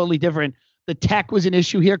 it'll be totally different. The tech was an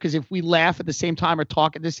issue here because if we laugh at the same time or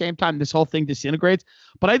talk at the same time, this whole thing disintegrates.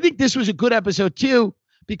 But I think this was a good episode too,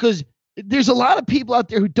 because there's a lot of people out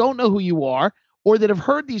there who don't know who you are, or that have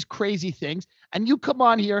heard these crazy things, and you come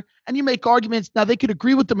on here and you make arguments. Now they could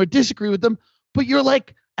agree with them or disagree with them, but you're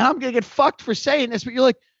like, and I'm going to get fucked for saying this, but you're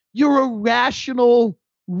like, you're a rational,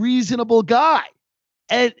 reasonable guy.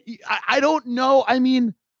 And I don't know. I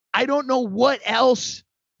mean, I don't know what else.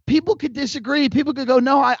 People could disagree. People could go,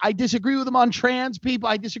 no, I disagree with them on trans people.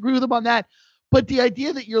 I disagree with them on that. But the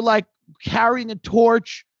idea that you're like carrying a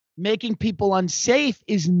torch, making people unsafe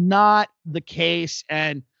is not the case.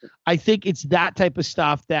 And I think it's that type of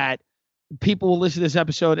stuff that people will listen to this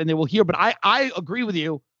episode and they will hear. But I agree with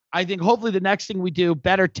you. I think hopefully the next thing we do,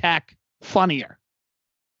 better tech, funnier.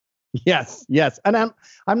 Yes. And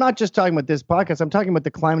I'm not just talking about this podcast. I'm talking about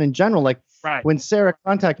the climate in general. Like when Sarah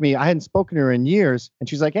contacted me, I hadn't spoken to her in years. And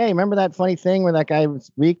she's like, hey, remember that funny thing where that guy was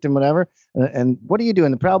reeked and whatever? And what are you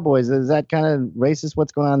doing? The Proud Boys, is that kind of racist?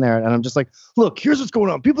 What's going on there? And I'm just like, look, here's what's going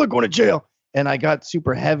on. People are going to jail. And I got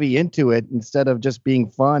super heavy into it instead of just being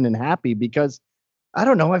fun and happy because I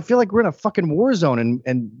don't know. I feel like we're in a fucking war zone.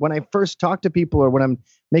 And when I first talk to people or when I'm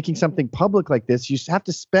making something public like this, you have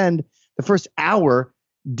to spend the first hour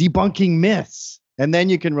debunking myths, and then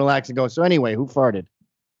you can relax and go, so anyway, who farted?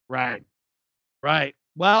 Right.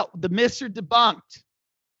 Well, the myths are debunked.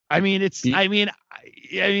 I mean, that's,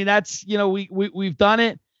 we've done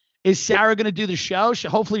it. Is Sarah going to do the show?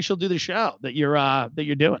 Hopefully she'll do the show that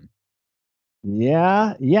you're doing.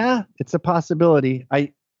 Yeah. It's a possibility.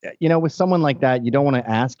 With someone like that, you don't want to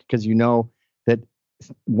ask because you know that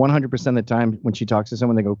 100% of the time when she talks to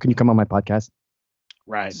someone, they go, can you come on my podcast?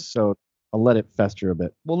 Right. So I'll let it fester a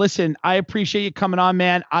bit. Well, listen, I appreciate you coming on,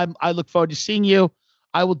 man. I look forward to seeing you.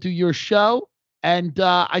 I will do your show. And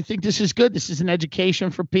I think this is good. This is an education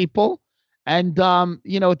for people. And, at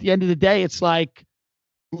the end of the day, it's like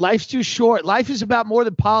life's too short. Life is about more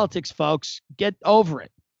than politics, folks. Get over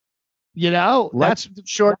it. That's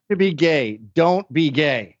short to be gay. Don't be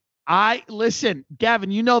gay. Listen,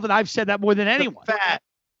 Gavin, you know that I've said that more than anyone. Fat.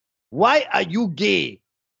 Why are you gay?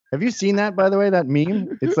 Have you seen that, by the way, that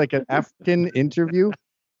meme? It's like an African interview.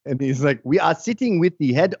 And he's like, we are sitting with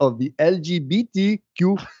the head of the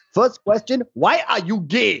LGBTQ. First question, why are you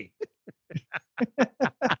gay?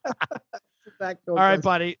 All right,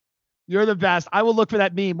 buddy. You're the best. I will look for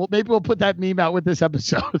that meme. Maybe we'll put that meme out with this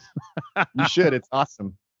episode. You should. It's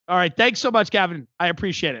awesome. All right. Thanks so much, Gavin. I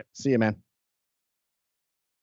appreciate it. See you, man.